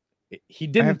 he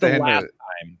didn't the last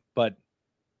time, but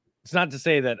it's not to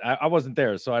say that I wasn't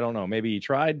there, so I don't know. Maybe he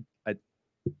tried. I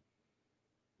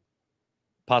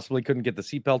possibly couldn't get the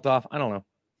seatbelt off. I don't know.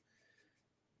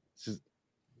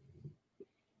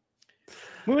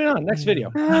 Moving on, next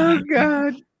video. Oh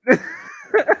God!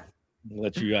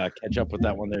 Let you catch up with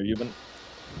that one there, Euban.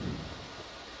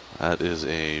 That is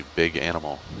a big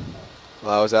animal.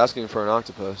 Well, I was asking for an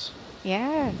octopus.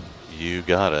 Yeah. You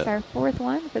got It's it. our fourth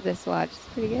one for this watch. It's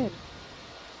pretty good.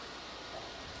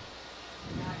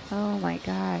 Oh my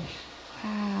gosh.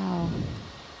 Wow.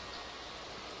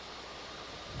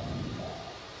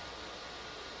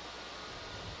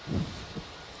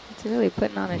 It's really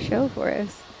putting on a show for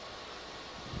us.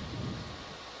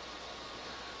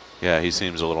 Yeah, he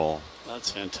seems a little.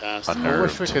 That's fantastic. Unnerved. I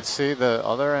wish we could see the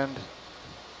other end.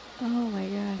 Oh my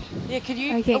gosh. Yeah, could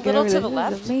you I a can't get little over to this. the This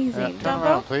left? is amazing. Turn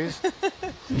around, please.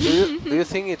 Do you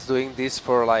think it's doing this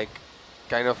for like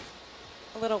kind of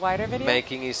A little wider video?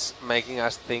 making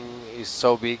us think is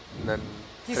so big and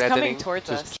He's threatening? coming towards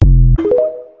us.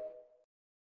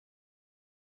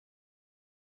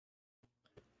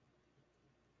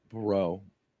 Bro.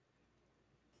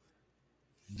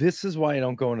 This is why I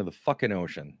don't go into the fucking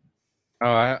ocean. Oh,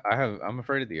 I'm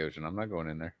afraid of the ocean. I'm not going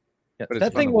in there. Yeah, But it's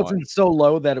that fun thing to watch. wasn't so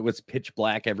low that it was pitch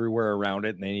black everywhere around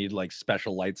it, and they need like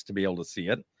special lights to be able to see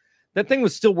it. That thing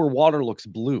was still where water looks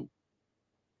blue.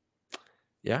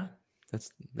 Yeah,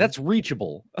 that's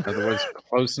reachable. In other words,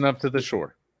 close enough to the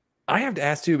shore. I have to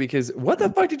ask too, because what the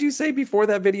fuck did you say before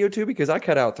that video too? Because I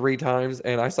cut out 3 times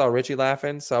and I saw Richie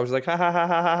laughing, so I was like, ha ha ha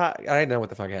ha ha ha. I didn't know what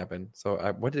the fuck happened. So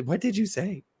what did you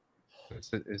say?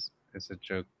 It's a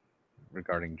joke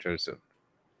regarding Joseph.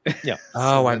 Yeah.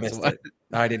 Oh, I missed it.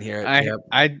 I didn't hear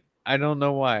it. I don't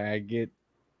know why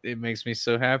it makes me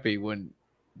so happy when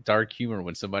dark humor,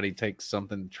 when somebody takes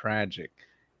something tragic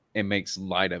and makes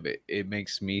light of it. It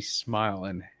makes me smile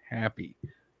and happy.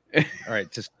 All right,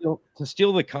 to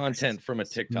steal the content from a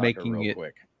TikToker making real it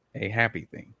quick. A happy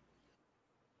thing.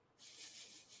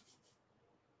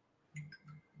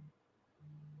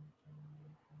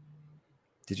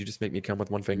 Did you just make me come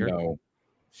with one finger?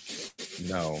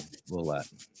 No, Roulette.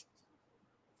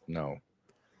 No.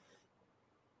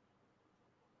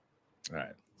 All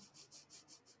right.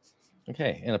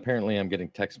 Okay, and apparently I'm getting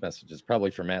text messages,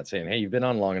 probably from Matt saying, "Hey, you've been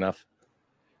on long enough."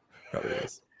 Probably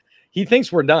is. He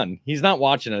thinks we're done. He's not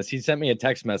watching us. He sent me a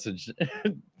text message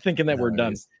thinking that we're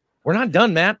done. We're not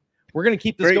done, Matt. We're going to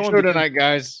keep this Great going. show tonight,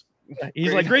 guys.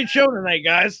 He's like, great show tonight,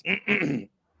 guys.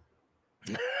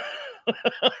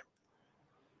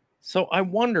 So I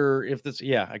wonder if this,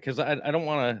 because I don't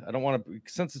want to,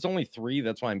 since it's only 3,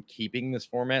 that's why I'm keeping this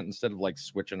format instead of like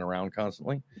switching around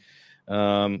constantly.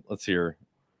 Let's see here.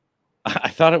 I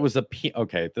thought it was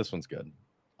okay, this one's good.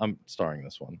 I'm starring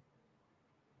this one.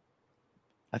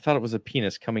 I thought it was a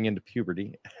penis coming into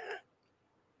puberty.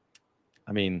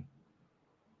 I mean,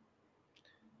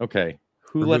 okay.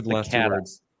 Who let the cat out?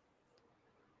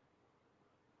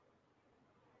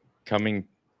 Coming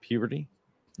puberty?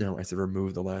 No, I said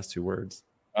remove the last 2 words.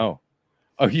 Oh,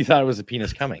 you thought it was a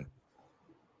penis coming.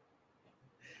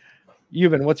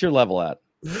 Euban, what's your level at?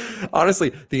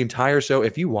 Honestly, the entire show,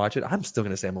 if you watch it, I'm still going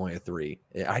to say I'm only a 3.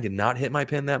 I did not hit my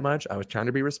pin that much. I was trying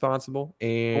to be responsible,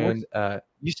 and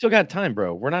you still got time,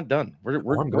 bro. We're not done. We're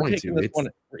taking this one.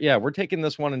 Yeah, we're taking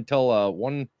this one until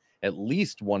at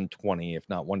least 120, if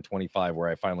not 125, where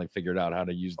I finally figured out how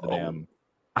to use the damn.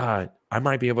 I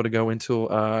might be able to go until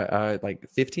like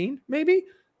 15, maybe.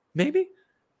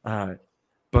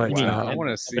 But I want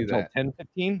to see that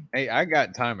 10-15. Hey, I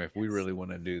got time if we really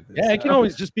want to do this. Yeah, it can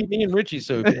always just be me and Richie.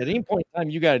 So at any point in time,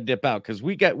 you got to dip out because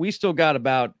we still got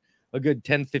about a good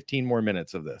 10-15 more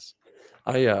minutes of this.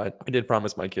 I did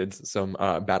promise my kids some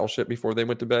Battleship before they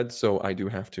went to bed, so I do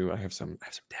have to. I have some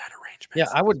dad arrangements. Yeah,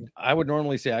 I would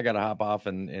normally say I got to hop off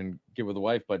and get with the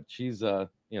wife, but she's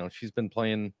she's been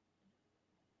playing.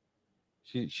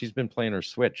 She's been playing her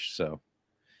Switch, so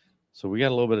we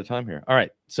got a little bit of time here. All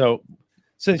right, so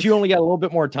since you only got a little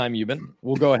bit more time, Euban,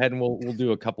 we'll go ahead and we'll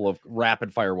do a couple of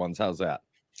rapid fire ones. How's that?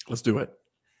 Let's do it.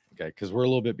 Okay, because we're a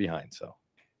little bit behind. So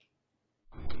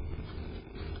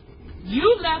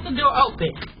you left the door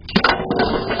open.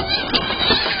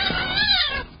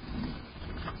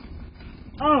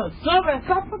 Oh, sorry,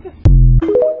 stop fucking.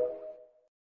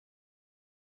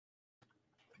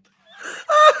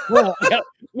 Well, I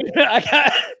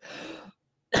got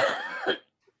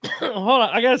hold on.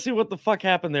 I gotta see what the fuck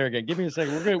happened there again. Give me a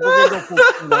second. We're gonna go for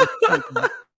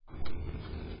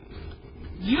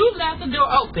You left the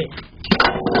door open.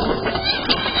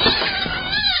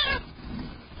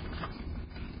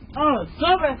 Oh,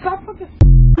 sorry, stop fucking.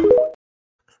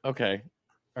 Okay.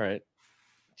 All right.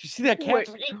 Did you see that cat?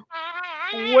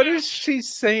 What does she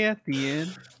say at the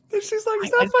end? She's like,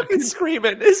 stop fucking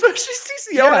screaming. Especially she's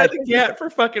yelling at the cat for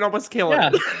fucking almost killing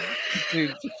her.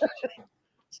 Dude,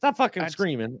 stop fucking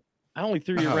screaming. I only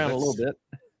threw you around a little bit.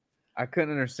 I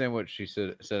couldn't understand what she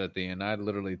said at the end. I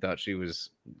literally thought she was,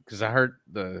 because I heard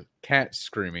the cat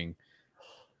screaming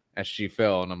as she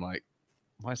fell, and I'm like,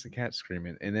 why is the cat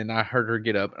screaming? And then I heard her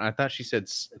get up, and I thought she said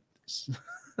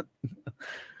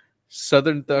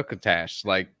Southern Thuckatash,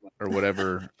 like, or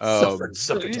whatever.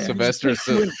 Sylvester.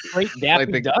 Great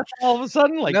Daffy Duck all of a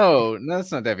sudden? Like, no,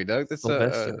 that's not Daffy Duck. That's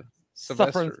Sylvester.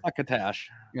 Thuckatash.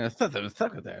 Yeah,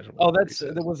 Thuckatash. Oh,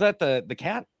 was that the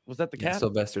cat? Was that the cat?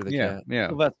 Sylvester the cat. Yeah.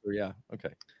 Sylvester, yeah. Okay.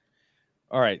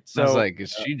 All right. So I was like,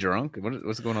 is she drunk?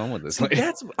 What's going on with this? See,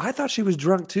 I thought she was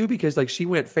drunk too, because like she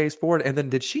went face forward and then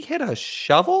did she hit a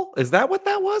shovel? Is that what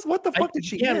that was? What the fuck did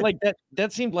she hit? Yeah, like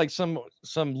that seemed like some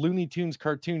Looney Tunes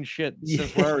cartoon shit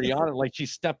since we're already on it. Like she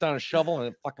stepped on a shovel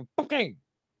and it fucking okay.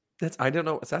 I don't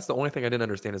know. That's the only thing I didn't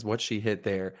understand is what she hit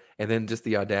there, and then just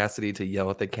the audacity to yell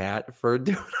at the cat for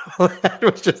doing all that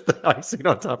was just the icing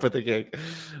on top of the cake.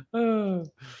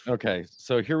 Okay,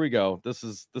 so here we go. This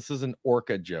is an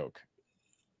orca joke.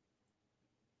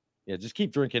 Yeah, just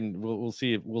keep drinking. We'll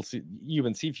see. You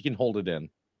and see if you can hold it in.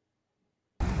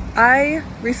 I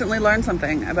recently learned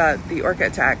something about the orca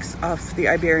attacks off the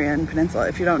Iberian Peninsula.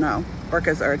 If you don't know,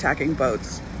 orcas are attacking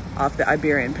boats off the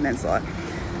Iberian Peninsula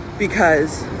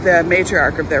because the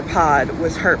matriarch of their pod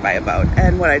was hurt by a boat.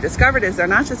 And what I discovered is they're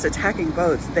not just attacking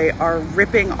boats, they are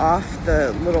ripping off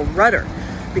the little rudder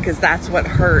because that's what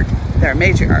hurt their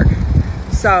matriarch.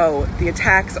 So the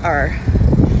attacks are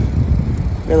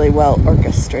really well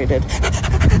orchestrated.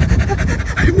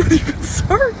 I'm not even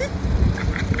sorry.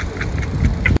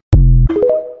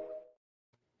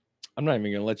 I'm not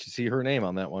even going to let you see her name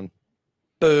on that one.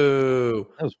 Boo.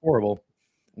 That was horrible.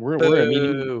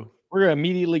 We're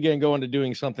immediately going to go into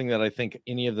doing something that I think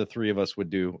any of the three of us would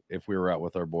do if we were out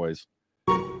with our boys.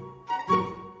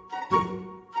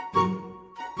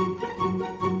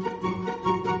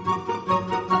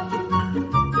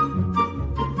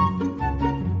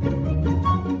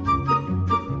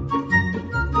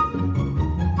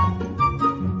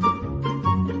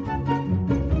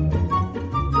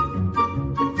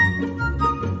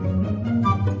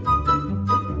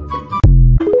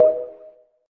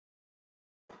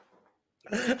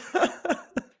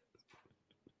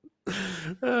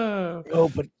 Oh,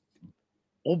 but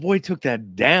old boy took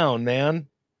that down, man.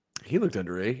 He looked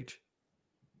underage.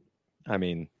 I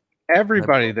mean,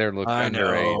 everybody there looked I know.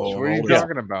 underage. What are you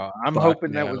talking about? I'm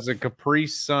hoping that was a Capri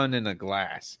Sun in a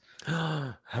glass.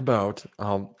 How about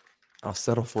I'll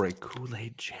settle for a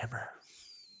Kool-Aid jammer.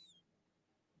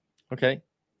 Okay.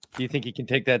 Do you think he can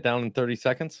take that down in 30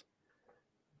 seconds?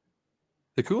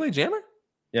 The Kool-Aid jammer?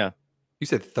 Yeah. You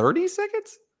said 30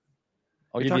 seconds?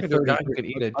 I'll give you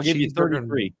 33. I'll give you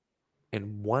 33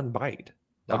 in one bite.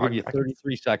 I'll give you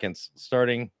 33 seconds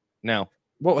starting now.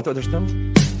 Well, I thought there's no.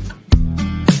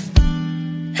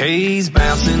 He's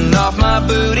bouncing off my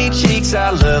booty cheeks.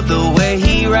 I love the way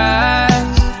he rides.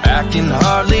 I can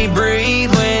hardly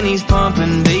breathe when he's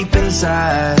pumping deep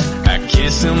inside. I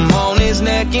kiss him on his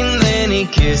neck and then he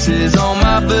kisses on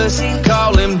my pussy.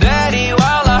 Call him daddy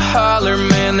while I holler,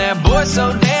 man, that boy's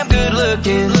so damn good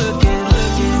looking.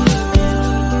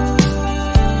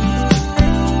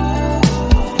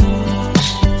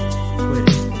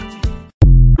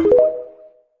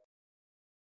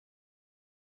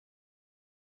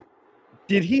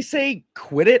 Did he say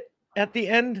quit it at the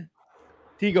end?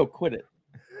 Did he go quit it?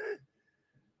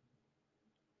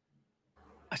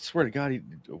 I swear to God,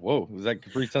 whoa, was that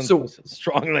Capri Sun so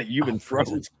strong that you've been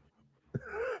frozen?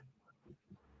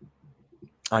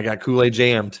 I got Kool-Aid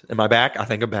jammed. Am I back? I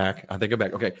think I'm back.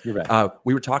 Okay. You're back.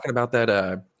 We were talking about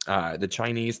that the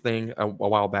Chinese thing a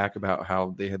while back about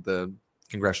how they had the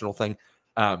congressional thing.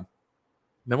 Remember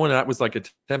when that was like a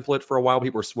template for a while?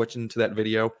 People were switching to that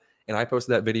video. And I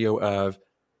posted that video of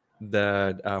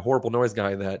the horrible noise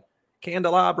guy that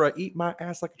candelabra, eat my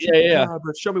ass like a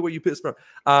candelabra. Show me where you pissed from.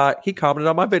 He commented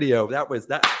on my video. That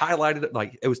highlighted it.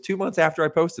 Like it was 2 months after I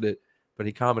posted it, but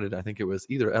he commented. I think it was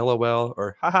either LOL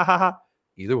or ha ha ha ha.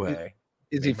 Either way,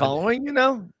 is he following you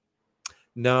now?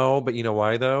 No, but you know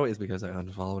why though? Is because I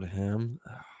unfollowed him.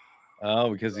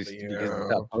 Oh, because he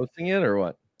stopped posting it or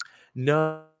what?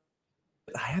 No.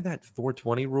 I had that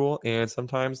 420 rule, and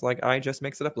sometimes like I just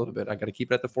mix it up a little bit. I got to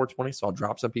keep it at the 420, so I'll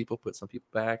drop some people, put some people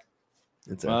back.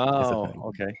 It's a thing.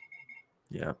 Okay.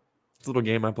 Yeah, it's a little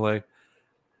game I play,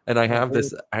 and I have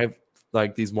this. I have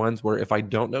like these ones where if I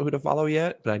don't know who to follow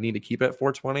yet, but I need to keep it at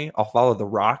 420, I'll follow The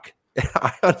Rock.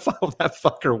 I unfollow that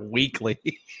fucker weekly.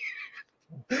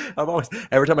 I'm always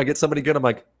every time I get somebody good, I'm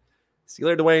like, see you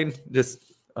later, Dwayne. Just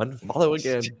unfollow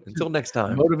again. Until next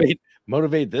time.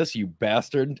 Motivate this, you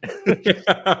bastard.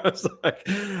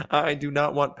 I do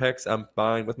not want pecs. I'm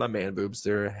fine with my man boobs,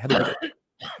 sir.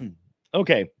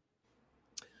 Okay.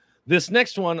 This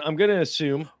next one, I'm going to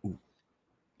assume,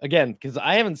 again, because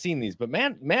I haven't seen these, but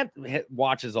Matt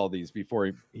watches all these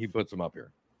before he puts them up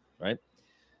here, right?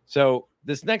 So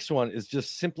this next one is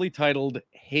just simply titled,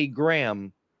 Hey,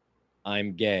 Graham,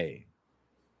 I'm gay.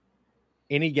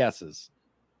 Any guesses?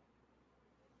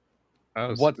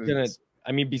 What's going to...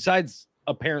 I mean, besides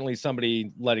apparently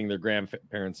somebody letting their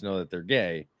grandparents know that they're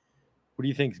gay, what do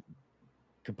you think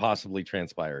could possibly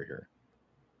transpire here?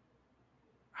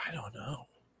 I don't know.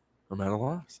 I'm at a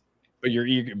loss. But you're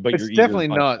eager. But it's you're definitely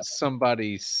not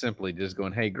somebody simply just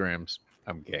going, "Hey, Grams,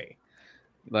 I'm gay."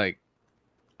 Like,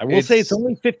 I will say it's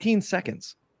only 15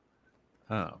 seconds.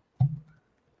 Oh,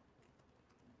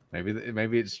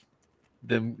 maybe it's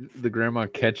the grandma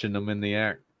catching them in the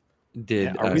act.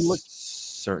 Did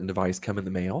certain device come in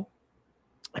the mail?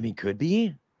 I mean, could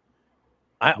be.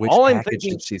 Which all package I'm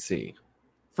thinking, did she see?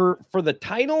 For the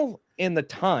title and the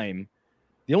time,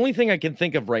 the only thing I can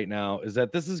think of right now is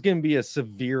that this is going to be a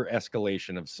severe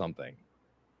escalation of something.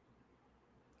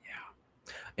 Yeah.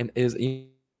 And is a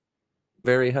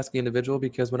very husky individual,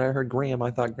 because when I heard Graham,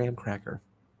 I thought graham cracker.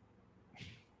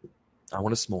 I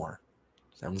want a s'more.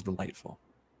 Sounds delightful.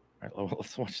 right, well,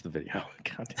 let's watch the video.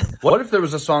 God damn. What if there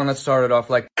was a song that started off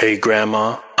like, "Hey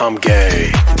grandma, I'm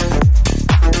gay.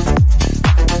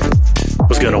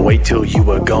 Was gonna wait till you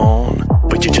were gone,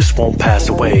 but you just won't pass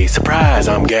away. Surprise,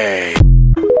 I'm gay."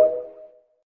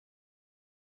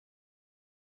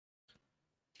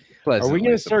 Are we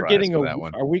going to start getting that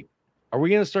one? Are we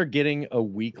going to start getting a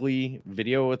weekly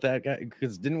video with that guy?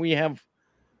 Because didn't we have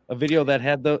a video that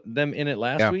had them in it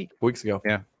last week? Weeks ago.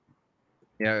 Yeah.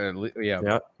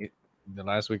 The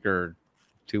last week or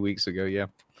 2 weeks ago. Yeah.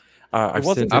 I'm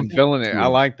feeling it. I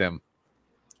like them.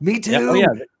 Me too. Yeah, oh, yeah.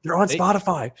 They're on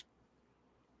Spotify.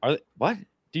 Are they, what?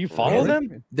 Do you follow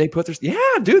them? They put their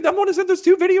dude. I'm gonna send those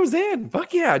 2 videos in.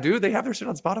 Fuck yeah, dude. They have their shit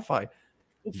on Spotify.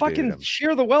 Well, fucking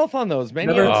share the wealth on those, man.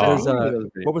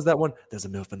 What was that one? There's a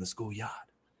MILF in the schoolyard.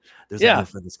 There's a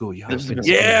MILF in the schoolyard. Dude,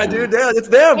 yeah, it's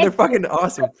them. They're fucking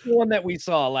awesome. That's the one that we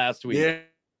saw last week. Yeah.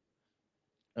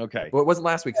 Okay. Well, it wasn't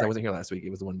last week because I wasn't here last week.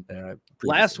 It was the one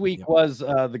last week was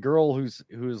the girl who's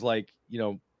like,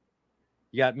 you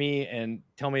got me and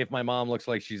tell me if my mom looks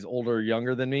like she's older or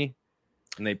younger than me.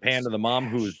 And they pan to the mom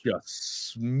who's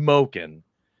just smoking.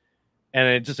 And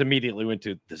it just immediately went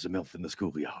to, there's a MILF in the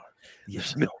schoolyard.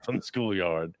 There's a MILF in the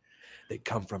schoolyard. They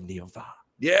come from Neova.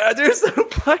 Yeah, they're so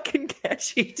fucking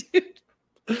catchy, dude.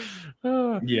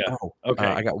 Yeah. Okay.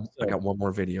 I got one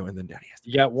more video and then Daddy has to.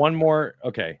 You got one more.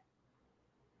 Okay.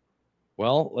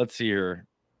 Well, let's see here.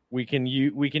 We can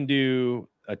do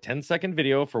a 10-second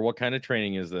video for what kind of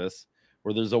training is this,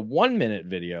 where there's a 1-minute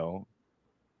video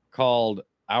called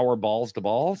Our Balls to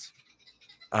Balls.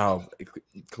 Oh,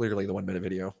 clearly the 1-minute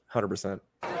video. 100%.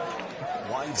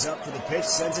 Winds up to the pitch,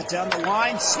 sends it down the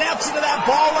line, snaps into that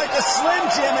ball like a Slim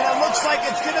Jim, and it looks like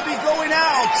it's going to be going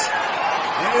out.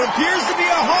 And it appears to be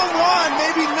a home run,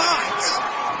 maybe not.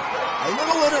 A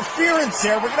little interference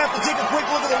there. We're going to have to take a quick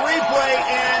look at the replay,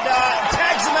 and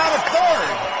tags him out of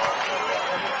third.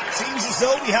 Seems as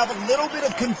though we have a little bit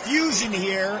of confusion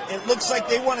here. It looks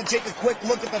like they want to take a quick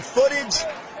look at the footage.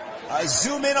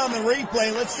 Zoom in on the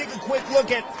replay. Let's take a quick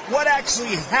look at what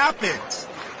actually happened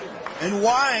and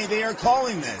why they are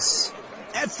calling this.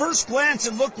 At first glance,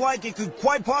 it looked like it could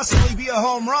quite possibly be a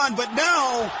home run, but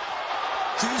now,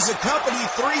 two's a company,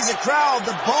 three's a crowd,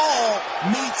 the ball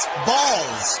meets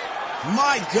balls.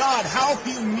 My God, how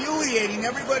humiliating.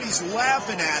 Everybody's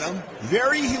laughing at him.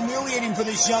 Very humiliating for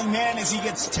this young man as he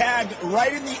gets tagged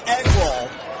right in the egg roll.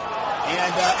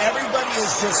 And everybody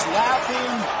is just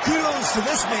laughing. Kudos to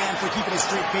this man for keeping a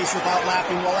straight face without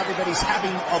laughing while everybody's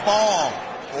having a ball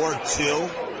or two.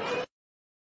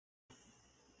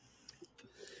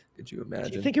 Could you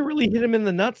imagine? Do you think it really hit him in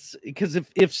the nuts? Because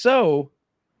if so,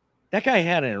 that guy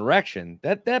had an erection.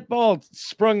 That ball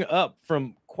sprung up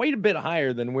from quite a bit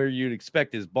higher than where you'd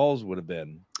expect his balls would have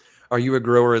been. Are you a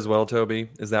grower as well, Toby?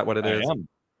 Is that what it is? I am.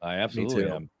 I absolutely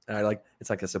am. And it's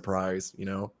like a surprise,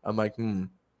 I'm like,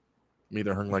 I'm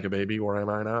either hung like a baby or am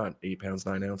I not? 8 pounds,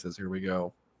 9 ounces. Here we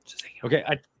go. Okay,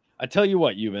 I tell you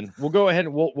what, Euban, we'll go ahead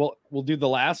and we'll do the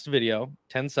last video,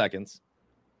 10 seconds.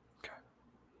 Okay.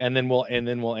 And then we'll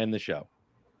end the show.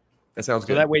 That sounds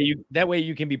good. So that way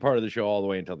you can be part of the show all the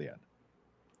way until the end.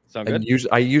 Sound good?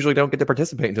 I usually don't get to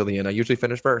participate until the end. I usually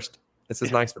finish first. This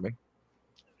is nice for me.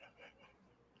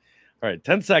 All right,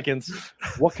 10 seconds.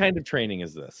 What kind of training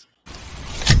is this?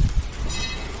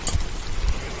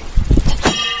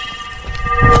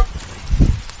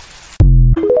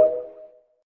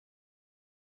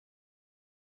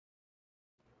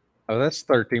 Oh, that's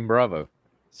 13 Bravo.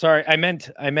 Sorry, I meant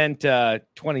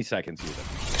 20 seconds even.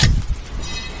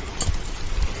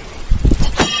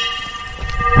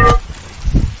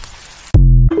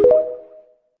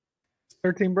 It's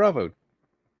 13 Bravo.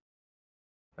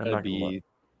 That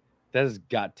has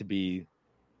got to be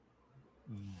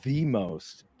the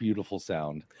most beautiful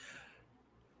sound.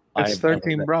 It's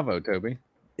 13 Bravo, Toby.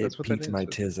 That's what piqued my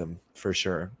tism for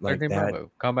sure. Like 13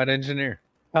 Bravo. Combat engineer.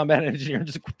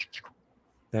 Just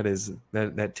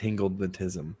that tingled the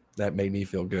tism. That made me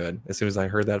feel good. As soon as I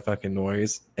heard that fucking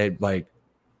noise, I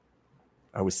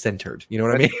was centered. You know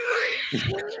what I mean?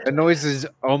 The noise is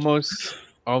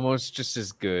almost just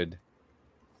as good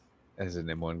as an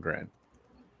M1 Grand.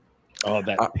 Oh,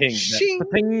 that ping, the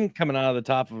ping coming out of the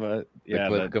top of a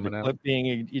clip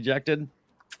being ejected.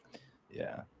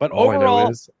 Yeah, but all overall, I know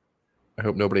is I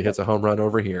hope nobody hits a home run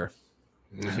over here.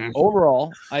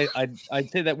 Overall, I'd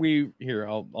say that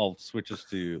I'll switch us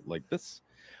to like this.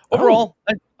 Overall,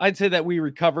 I'd say that we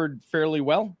recovered fairly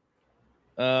well.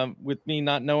 With me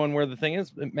not knowing where the thing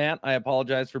is, Matt, I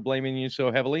apologize for blaming you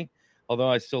so heavily. Although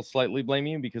I still slightly blame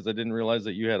you because I didn't realize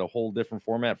that you had a whole different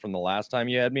format from the last time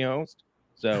you had me host.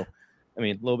 So, I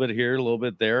mean, a little bit here, a little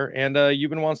bit there, and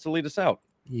Euban wants to lead us out.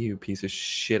 You piece of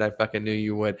shit. I fucking knew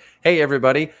you would. Hey,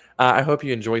 everybody. I hope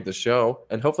you enjoyed the show.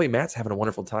 And hopefully Matt's having a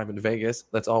wonderful time in Vegas.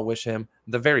 Let's all wish him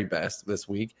the very best this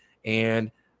week.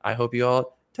 And I hope you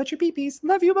all touch your peepees.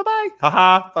 Love you. Bye-bye.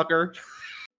 Haha, fucker.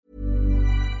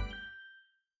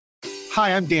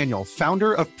 Hi, I'm Daniel,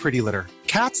 founder of Pretty Litter.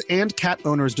 Cats and cat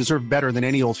owners deserve better than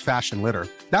any old-fashioned litter.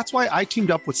 That's why I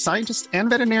teamed up with scientists and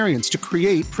veterinarians to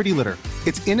create Pretty Litter.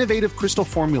 Its innovative crystal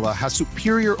formula has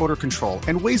superior odor control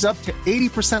and weighs up to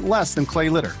 80% less than clay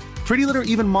litter. Pretty Litter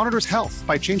even monitors health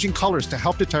by changing colors to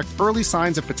help detect early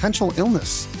signs of potential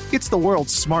illness. It's the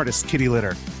world's smartest kitty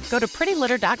litter. Go to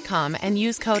prettylitter.com and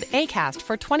use code ACAST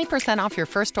for 20% off your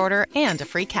first order and a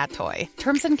free cat toy.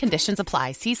 Terms and conditions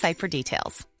apply. See site for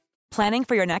details. Planning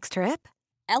for your next trip?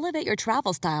 Elevate your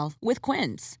travel style with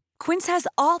Quince. Quince has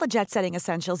all the jet-setting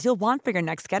essentials you'll want for your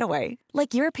next getaway,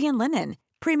 like European linen,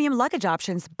 premium luggage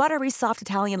options, buttery soft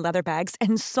Italian leather bags,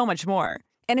 and so much more.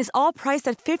 And is all priced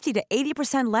at 50 to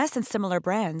 80% less than similar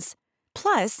brands.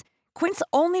 Plus, Quince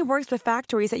only works with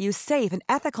factories that use safe and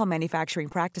ethical manufacturing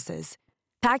practices.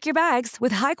 Pack your bags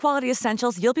with high-quality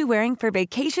essentials you'll be wearing for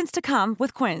vacations to come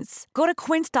with Quince. Go to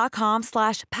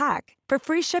quince.com/pack for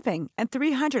free shipping and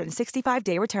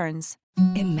 365-day returns.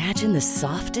 Imagine the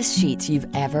softest sheets you've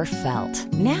ever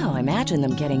felt. Now imagine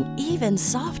them getting even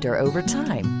softer over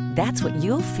time. That's what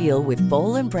you'll feel with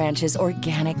Boll & Branch's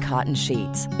organic cotton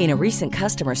sheets. In a recent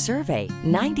customer survey,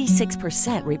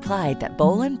 96% replied that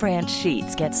Boll & Branch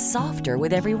sheets get softer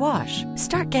with every wash.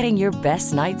 Start getting your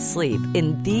best night's sleep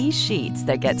in these sheets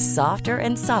that get softer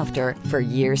and softer for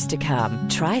years to come.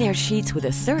 Try their sheets with a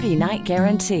 30-night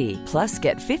guarantee. Plus,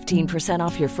 get 15%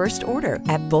 off your first order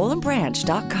at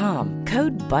bollandbranch.com.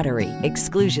 Code BUTTERY.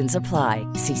 Exclusions apply.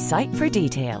 See site for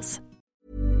details.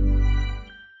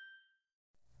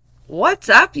 What's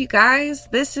up, you guys?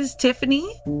 This is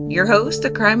Tiffany, your host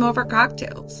of Crime Over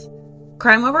Cocktails.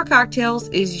 Crime Over Cocktails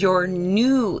is your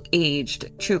new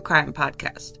aged true crime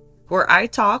podcast where I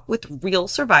talk with real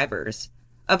survivors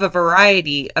of a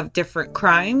variety of different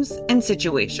crimes and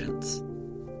situations.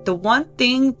 The one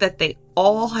thing that they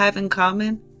all have in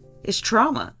common is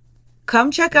trauma.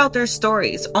 Come check out their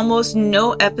stories. Almost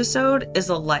no episode is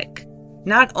alike.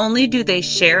 Not only do they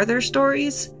share their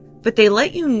stories, but they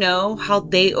let you know how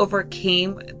they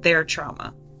overcame their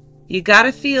trauma. You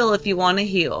gotta feel if you want to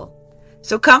heal.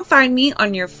 So come find me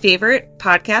on your favorite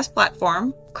podcast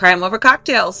platform, Crime Over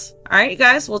Cocktails. All right, you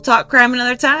guys, we'll talk crime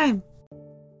another time.